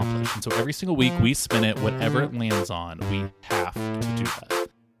to accomplish. And so every single week we spin it, whatever it lands on, we have to do that.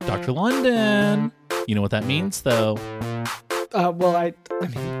 Dr. London, you know what that means though? I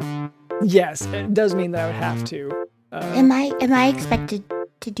mean, yes, it does mean that I would have to. Am I expected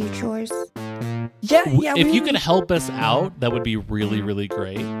to do chores? Yeah. If you could help us out, that would be really, really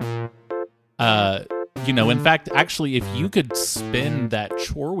great. In fact, actually, if you could spin that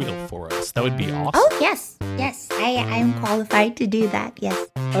chore wheel for us, that would be awesome. Oh, yes. I am qualified to do that, yes.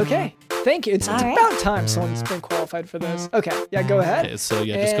 Okay, thank you. It's about time someone's been qualified for this. Okay, yeah, go ahead. Okay, so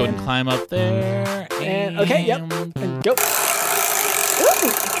just go ahead and climb up there. And okay, yep, and go. Ooh,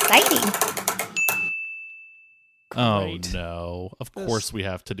 exciting. Oh, Great. no. Of course we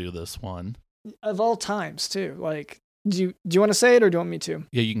have to do this one. Of all times, too. Do you want to say it or do you want me to?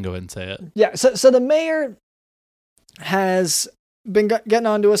 Yeah, you can go ahead and say it. Yeah, so the mayor has been getting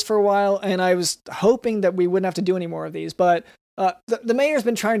on to us for a while, and I was hoping that we wouldn't have to do any more of these, but the mayor's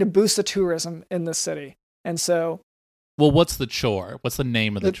been trying to boost the tourism in this city. And so... Well, what's the chore? What's the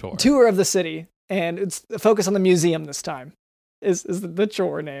name of the chore? Tour of the city, and it's the focus on the museum this time, is the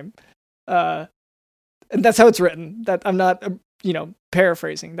chore name. And that's how it's written. That I'm not,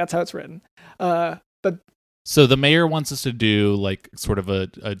 paraphrasing. That's how it's written. So the mayor wants us to do sort of a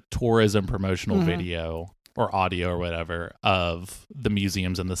tourism promotional video or audio or whatever of the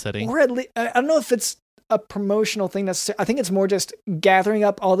museums in the city. Or at least, I don't know if it's a promotional thing necessarily. I think it's more just gathering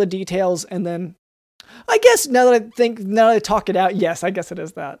up all the details and then, I guess now that I talk it out, yes, I guess it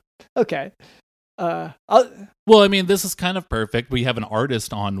is that. Okay. Well, I mean, this is kind of perfect. We have an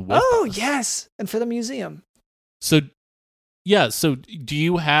artist on with us. Yes, and for the museum. So, yeah. So, do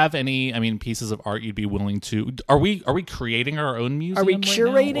you have any? I mean, pieces of art you'd be willing to? Are we creating our own museum? Are we right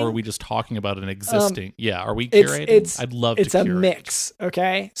curating, now, or are we just talking about an existing? Are we curating? I'd love to. It's a mix.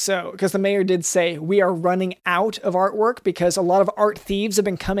 Okay, so because the mayor did say we are running out of artwork because a lot of art thieves have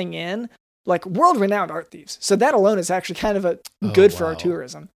been coming in, world-renowned art thieves. So that alone is actually kind of good for our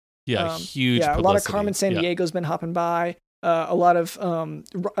tourism. Yeah, huge. Yeah, a lot of publicity. Carmen San Yeah. Diego's been hopping by. A lot of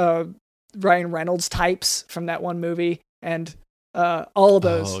Ryan Reynolds types from that one movie, and all of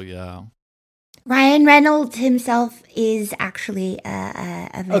those. Oh yeah. Ryan Reynolds himself is actually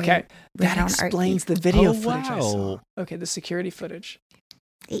a very Okay, that renowned art explains thief. the video Oh, footage I saw. wow. Okay, the security footage.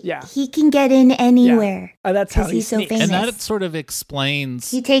 Yeah. He can get in anywhere. That's how 'Cause he he's so sneaks. famous. And that sort of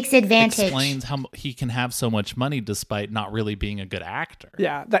explains He takes advantage. explains how he can have so much money despite not really being a good actor.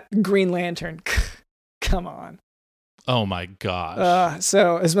 Yeah, that Green Lantern. Come on. Oh my gosh.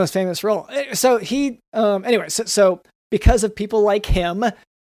 So his most famous role. So he, anyway, so because of people like him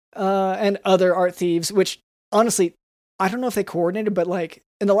and other art thieves, which honestly, I don't know if they coordinated, but like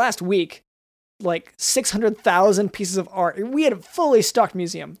in the last week, like 600,000 pieces of art. We had a fully stocked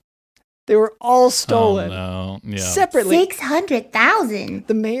museum. They were all stolen Oh, no. Yeah. separately. 600,000.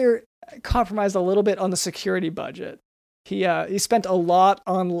 The mayor compromised a little bit on the security budget. He spent a lot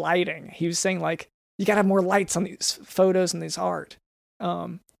on lighting. He was saying like, you gotta have more lights on these photos and this art.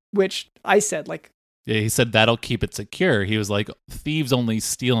 Which I said like, Yeah, he said that'll keep it secure. He was like, thieves only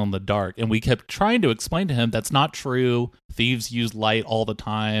steal in the dark. And we kept trying to explain to him that's not true. Thieves use light all the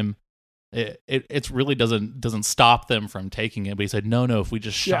time. It really doesn't stop them from taking it. But he said, no, if we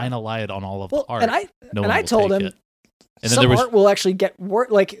just shine a light on all of the art, no one I will told take him it. And then some there was art will actually get worse.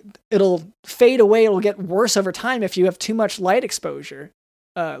 Like it'll fade away. It'll get worse over time if you have too much light exposure.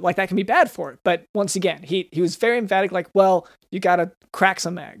 Like that can be bad for it. But once again, he was very emphatic. Like, well, you gotta crack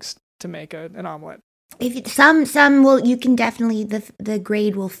some eggs to make an omelet. If some will, you can definitely the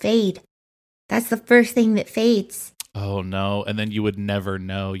grade will fade. That's the first thing that fades. oh no, and then you would never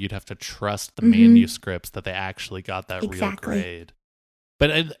know. You'd have to trust the Mhm. manuscripts that they actually got that Exactly. real grade.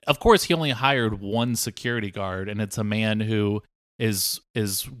 But of course, he only hired one security guard, and it's a man who is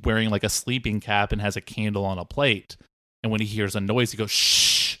wearing like a sleeping cap and has a candle on a plate. And when he hears a noise, he goes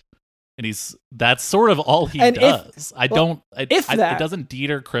shh, and that's sort of all he And does. It doesn't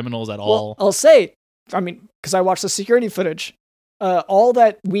deter criminals at all. Well, I'll say, I mean, because I watched the security footage, all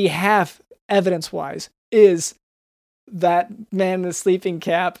that we have evidence-wise is that man in the sleeping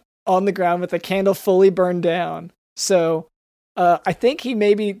cap on the ground with the candle fully burned down. So I think he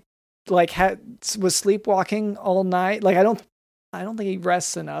maybe like was sleepwalking all night. Like I don't think he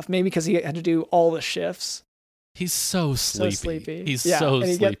rests enough. Maybe because he had to do all the shifts. He's so sleepy. So sleepy. He's Yeah, so and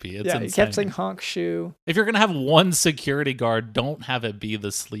he sleepy. It's he insane. kept saying honk shoe. If you're gonna have one security guard, don't have it be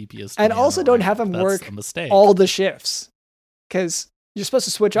the sleepiest. And man also don't around. have him That's work a mistake. all the shifts because you're supposed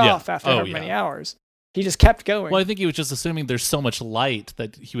to switch Yeah. off after Oh, however yeah. many hours. He just kept going. Well, I think he was just assuming there's so much light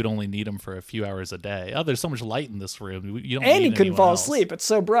that he would only need him for a few hours a day. Oh, there's so much light in this room. You don't and need he couldn't anyone fall else. asleep. It's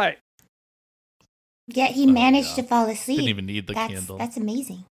so bright. Yet he Oh, managed yeah. to fall asleep. Didn't even need the that's, candle. That's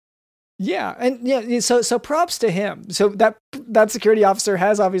amazing. Yeah, and yeah, so props to him. So that security officer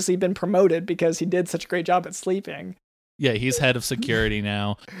has obviously been promoted because he did such a great job at sleeping. Yeah, he's head of security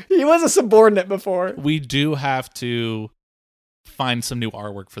now. He was a subordinate before. We do have to find some new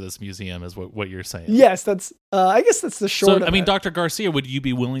artwork for this museum, is what you're saying. Yes, that's. I guess that's the short. So, of I mean, it. Dr. Garcia, would you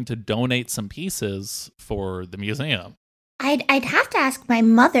be willing to donate some pieces for the museum? I'd have to ask my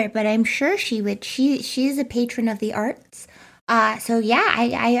mother, but I'm sure she would. She's a patron of the arts. So yeah,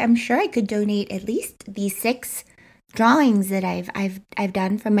 I'm sure I could donate at least these 6 drawings that I've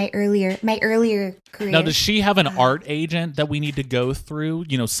done from my earlier career. Now, does she have an art agent that we need to go through?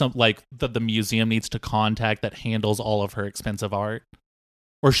 You know, some like that the museum needs to contact that handles all of her expensive art,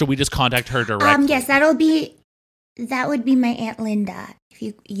 or should we just contact her directly? Yes, that would be my Aunt Linda.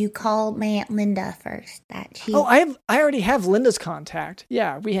 If you call my Aunt Linda first, Oh, I already have Linda's contact.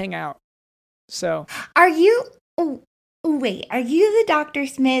 Yeah, we hang out. So Are you? Oh, wait, are you the Dr.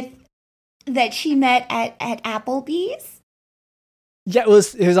 Smith that she met at Applebee's? yeah, it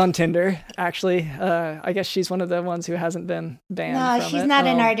was on Tinder actually. I guess she's one of the ones who hasn't been banned. No, from she's it. not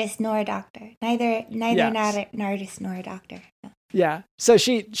an artist nor a doctor. Neither Yes. not an artist nor a doctor. No. Yeah, so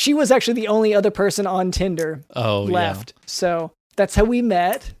she was actually the only other person on Tinder Oh, left. So that's how we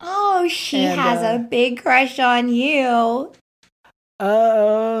met. Oh, she And, has a big crush on you.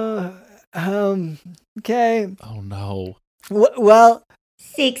 Okay. yeah. Oh no, Well,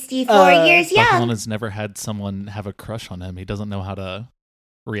 64 years Buckland young. has never had someone have a crush on him. He doesn't know how to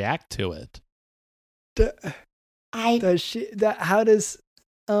react to it. does she? How does?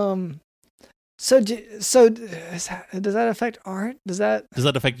 So does that affect art? Does that? Does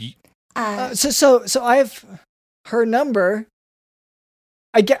that affect you? So I have her number.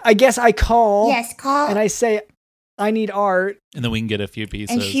 I guess I call. Yes, call. And I say, I need art. And then we can get a few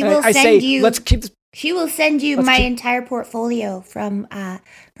pieces. And she And will I send say, you. let's keep this. She will send you Let's my keep- entire portfolio from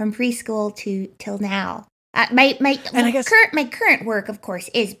preschool to till now. My And I guess- current work, of course,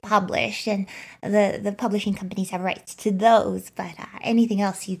 is published, and the publishing companies have rights to those. But anything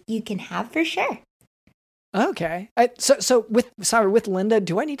else you can have for sure. Okay. So with Linda,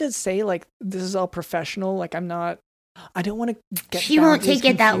 do I need to say like this is all professional? Like I don't want to get. She won't boundaries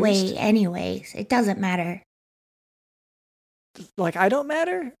take it that confused? way, anyways. It doesn't matter. Like I don't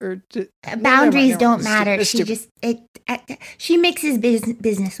matter, or Boundaries don't matter. It's She stupid. she mixes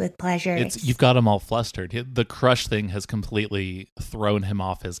business with pleasure. You've got him all flustered. The crush thing has completely thrown him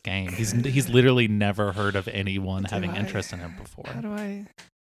off his game. He's literally never heard of anyone having interest in him before. How do I?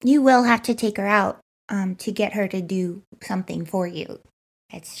 You will have to take her out to get her to do something for you.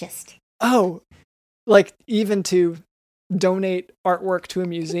 It's just Like even to donate artwork to a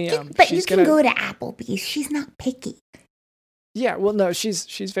museum. But you can go to Applebee's. She's not picky. Yeah, well, no, she's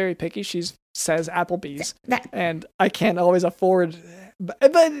very picky. She says Applebee's, and I can't always afford. But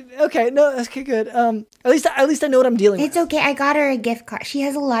okay, no, that's okay, good. At least I know what I'm dealing with. It's okay. I got her a gift card. She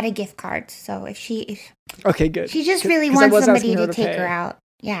has a lot of gift cards, so if okay, good. she just really 'Cause I wants was somebody asking her to take her pay. out.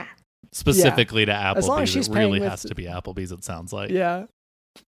 Yeah. Specifically to As long as Applebee's, she's it really paying has with- to be Applebee's. It sounds like. Yeah,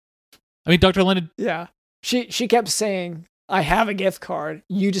 I mean, Dr. Linda. yeah. She kept saying, "I have a gift card.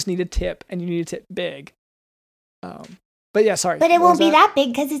 You just need a tip, and you need to tip big." But yeah, sorry. But it What won't was be that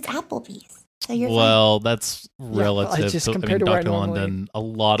big because it's Applebee's. So you're fine. Well, that's well, I relative. just to, I compared mean, to where I Dr. normally London, a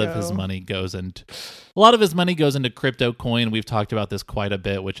lot of his go. money goes into crypto coin. We've talked about this quite a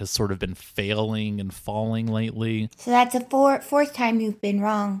bit, which has sort of been failing and falling lately. So that's a fourth time you've been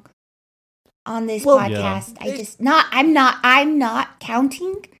wrong on this Well, podcast. yeah. I'm not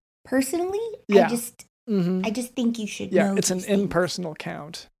counting personally. Yeah. I just think you should Yeah, know. it's an these things. impersonal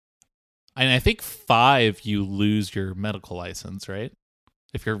count. And I think 5, you lose your medical license, right?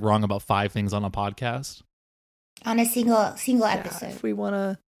 If you're wrong about 5 things on a podcast. On a single Yeah, episode. if we want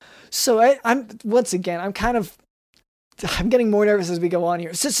to. So I'm once again, I'm getting more nervous as we go on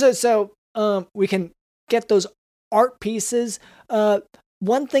here. So we can get those art pieces.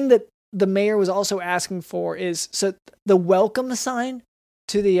 One thing that the mayor was also asking for is so the welcome sign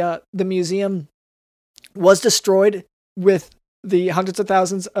to the museum was destroyed with the hundreds of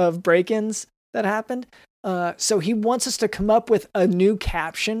thousands of break-ins that happened. So he wants us to come up with a new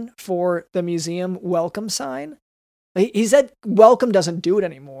caption for the museum welcome sign. He said welcome doesn't do it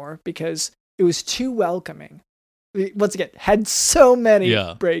anymore because it was too welcoming. Once again, had so many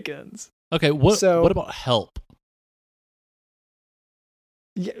break-ins. Okay, what about help?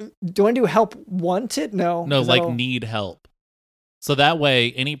 Yeah, do I do help wanted? No. No, like need help. So that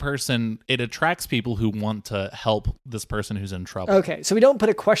way, any person, it attracts people who want to help this person who's in trouble. Okay, so we don't put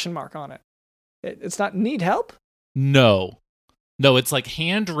a question mark on it. It's not need help? No, it's like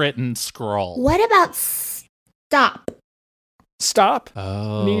handwritten scrawl. What about stop? Stop.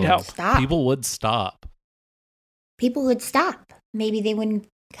 Oh, Need help. Stop. People would stop. People would stop. Maybe they wouldn't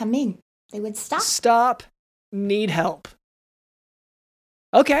come in. They would stop. Stop. Need help.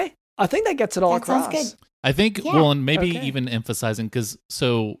 Okay, I think that gets it all That sounds across. good. I think, Yeah. well, and maybe Okay. even emphasizing, because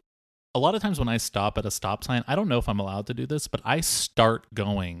so a lot of times when I stop at a stop sign, I don't know if I'm allowed to do this, but I start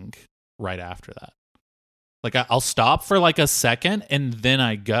going right after that. Like I'll stop for like a second and then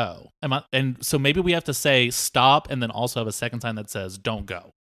I go. And so maybe we have to say stop and then also have a second sign that says don't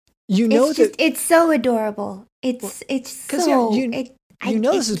go. You know that It's so adorable. It's 'cause, so. you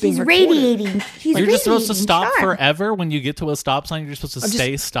know this is being he's recorded. radiating. He's You're just supposed to radiating stop charm. forever when you get to a stop sign. You're supposed to I'm just-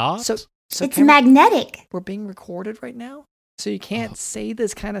 stay stopped. So It's Cameron, magnetic. we're being recorded right now, so you can't say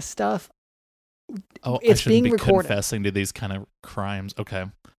this kind of stuff. oh, I it's shouldn't being be recorded. confessing to these kind of crimes. Okay.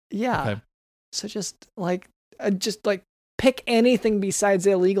 Yeah. Okay. So just pick anything besides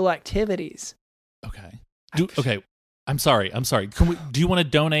illegal activities. Okay. Okay. I'm sorry. Do you want to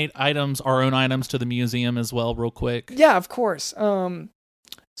donate our own items to the museum as well, real quick? Yeah, of course.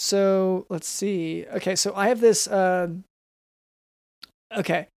 So let's see. Okay, so I have this.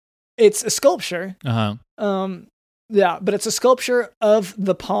 Okay, it's a sculpture. Yeah, but it's a sculpture of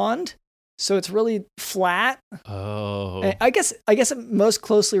the pond, so it's really flat. Oh. And I guess it most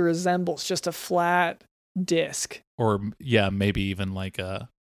closely resembles just a flat disc. Or yeah, maybe even like a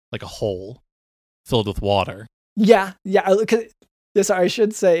hole filled with water. Yeah. Yes, I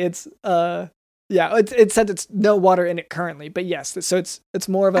should say it's it said it's no water in it currently, but yes, so it's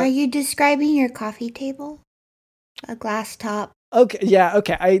more of a. Are you describing your coffee table? A glass top. Okay, yeah,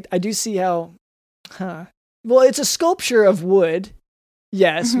 okay. I do see how. Well, it's a sculpture of wood,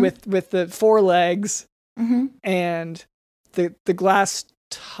 yes, Mhm. with the 4 legs Mm-hmm. and the glass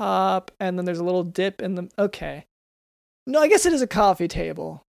top, and then there's a little dip in the. Okay, no, I guess it is a coffee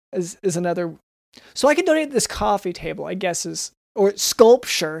table. Is another. So I can donate this coffee table, I guess, or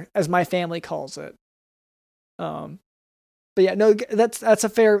sculpture, as my family calls it. But yeah, no, that's a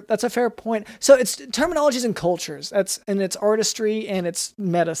fair point. So it's terminologies and cultures. It's artistry and it's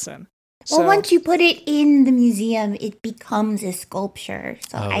medicine. Well, once you put it in the museum, it becomes a sculpture.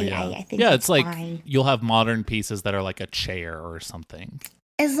 So I think it's like fine. You'll have modern pieces that are like a chair or something.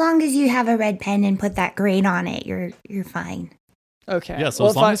 As long as you have a red pen and put that grade on it, you're fine. Okay. Yeah, so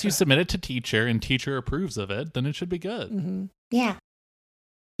as long as you submit it to teacher and teacher approves of it, then it should be good. Mm-hmm. Yeah.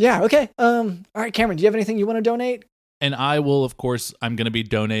 Yeah, okay. All right, Cameron, do you have anything you want to donate? And I will, of course, I'm going to be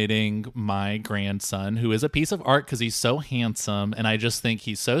donating my grandson, who is a piece of art because he's so handsome. And I just think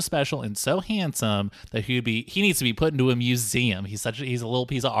he's so special and so handsome that he needs to be put into a museum. He's a little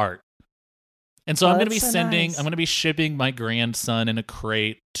piece of art. And so I'm going to be shipping my grandson in a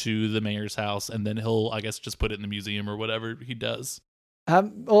crate to the mayor's house. And then he'll, I guess, just put it in the museum or whatever he does.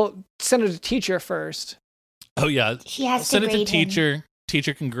 Well, send it to teacher first. Oh, yeah. She has send to grade it to teacher. Him.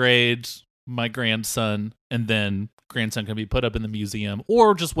 Teacher can grade my grandson, and then grandson can be put up in the museum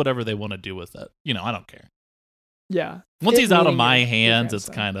or just whatever they want to do with it. I don't care. Yeah. Once he's out of my hands, it's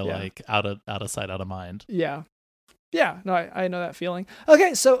kind of like out of sight, out of mind. Yeah. Yeah. No, I know that feeling.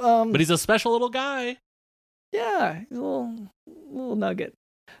 Okay, so but he's a special little guy. Yeah, he's a little nugget.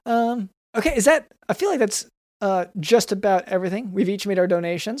 Okay, I feel like that's just about everything. We've each made our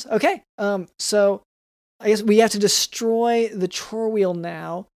donations. Okay. So I guess we have to destroy the chore wheel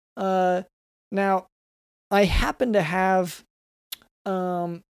now. Now I happen to have,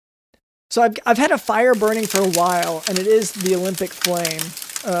 so I've had a fire burning for a while, and it is the Olympic flame.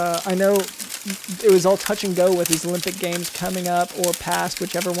 I know it was all touch and go with these Olympic Games coming up or past,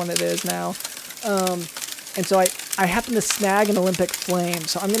 whichever one it is now. And so I happen to snag an Olympic flame,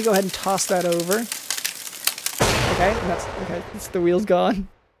 so I'm going to go ahead and toss that over. Okay, the wheel's gone.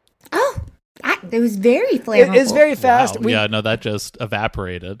 Oh, it was very flammable. It's very fast. Wow. That just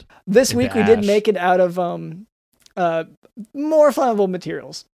evaporated. This week we did make it out of more flammable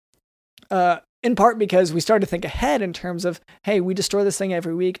materials. In part because we started to think ahead in terms of, hey, we destroy this thing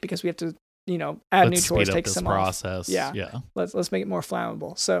every week because we have to, add new chores, take some process. Off. Yeah. Let's make it more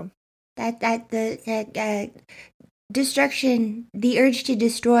flammable. So that destruction, the urge to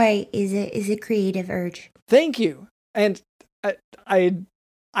destroy is a creative urge. Thank you. And I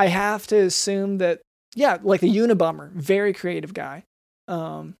have to assume that, like the Unabomber, very creative guy.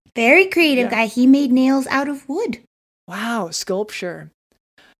 Very creative guy. He made nails out of wood. Wow, sculpture.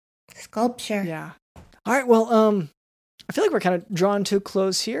 Yeah. All right, well, I feel like we're kind of drawn to a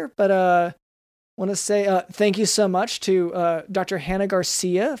close here, but want to say thank you so much to Dr. Hannah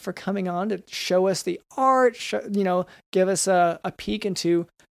Garcia for coming on to show us the art, give us a peek into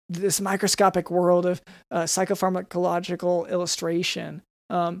this microscopic world of psychopharmacological illustration.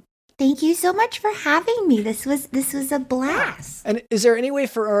 Thank you so much for having me. This was a blast. And is there any way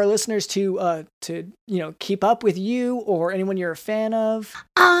for our listeners to keep up with you or anyone you're a fan of?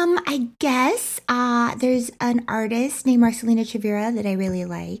 I guess there's an artist named Marcelina Chavira that I really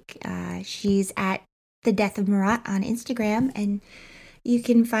like. She's at The Death of Marat on Instagram, and you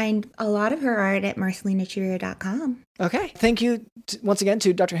can find a lot of her art at marcelinachavira.com. Okay. Thank you once again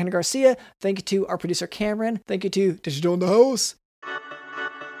to Dr. Hannah Garcia. Thank you to our producer Cameron. Thank you to Digital in the House.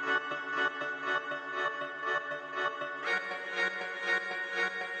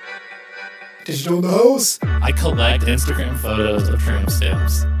 Digital in the House. I collect Instagram photos of tramp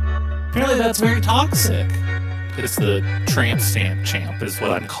stamps. Apparently that's very toxic. It's the tramp stamp champ is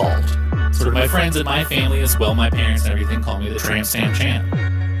what I'm called. Sort of my friends and my family as well, my parents and everything call me the tramp stamp champ.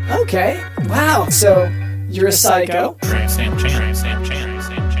 Okay. Wow. So you're a psycho. Tramp stamp champ. Tramp stamp champ. Tramp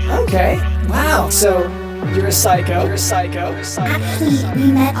stamp champ. Okay. Wow. So you're a psycho. Actually,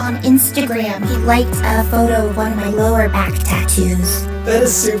 we met on Instagram. He liked a photo of one of my lower back tattoos. That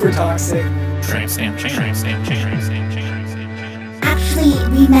is super toxic. Tramp stamp champ. Tramp stamp champ. Tramp stamp champ. Actually,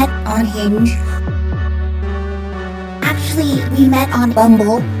 we met on Hinge. Actually, we met on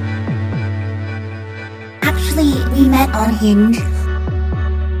Bumble. Actually, we met on Hinge.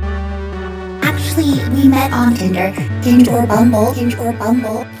 Actually, we met on Tinder. Hinge or Bumble.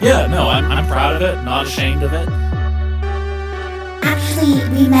 Yeah, no, I'm proud of it, not ashamed of it. Actually,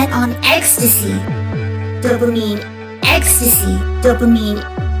 we met on Ecstasy. Dopamine. Ecstasy. Dopamine.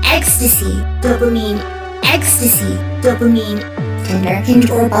 Ecstasy. Dopamine. Ecstasy. Dopamine. Tinder. Hinge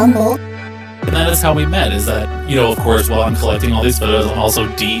or Bumble. And that is how we met, is that, of course, while I'm collecting all these photos, I'm also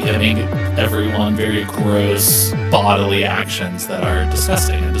DMing everyone very gross bodily actions that are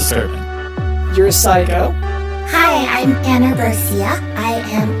disgusting and disturbing. You're a psycho. Hi, I'm Anna Garcia. I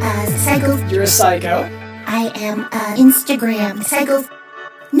am a psycho. You're a psycho. I am Instagram psycho.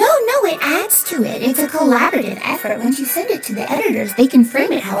 No, it adds to it. It's a collaborative effort. Once you send it to the editors, they can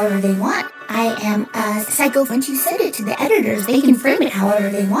frame it however they want. I am a psycho. Once you send it to the editors, they can frame it however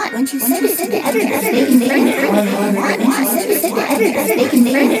they want. Once you send it to the editors, they can frame it however they want. Once you send it to the editors, they can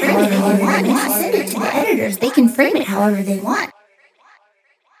frame it however they want. Once you send it to the editors, they can frame it however they want.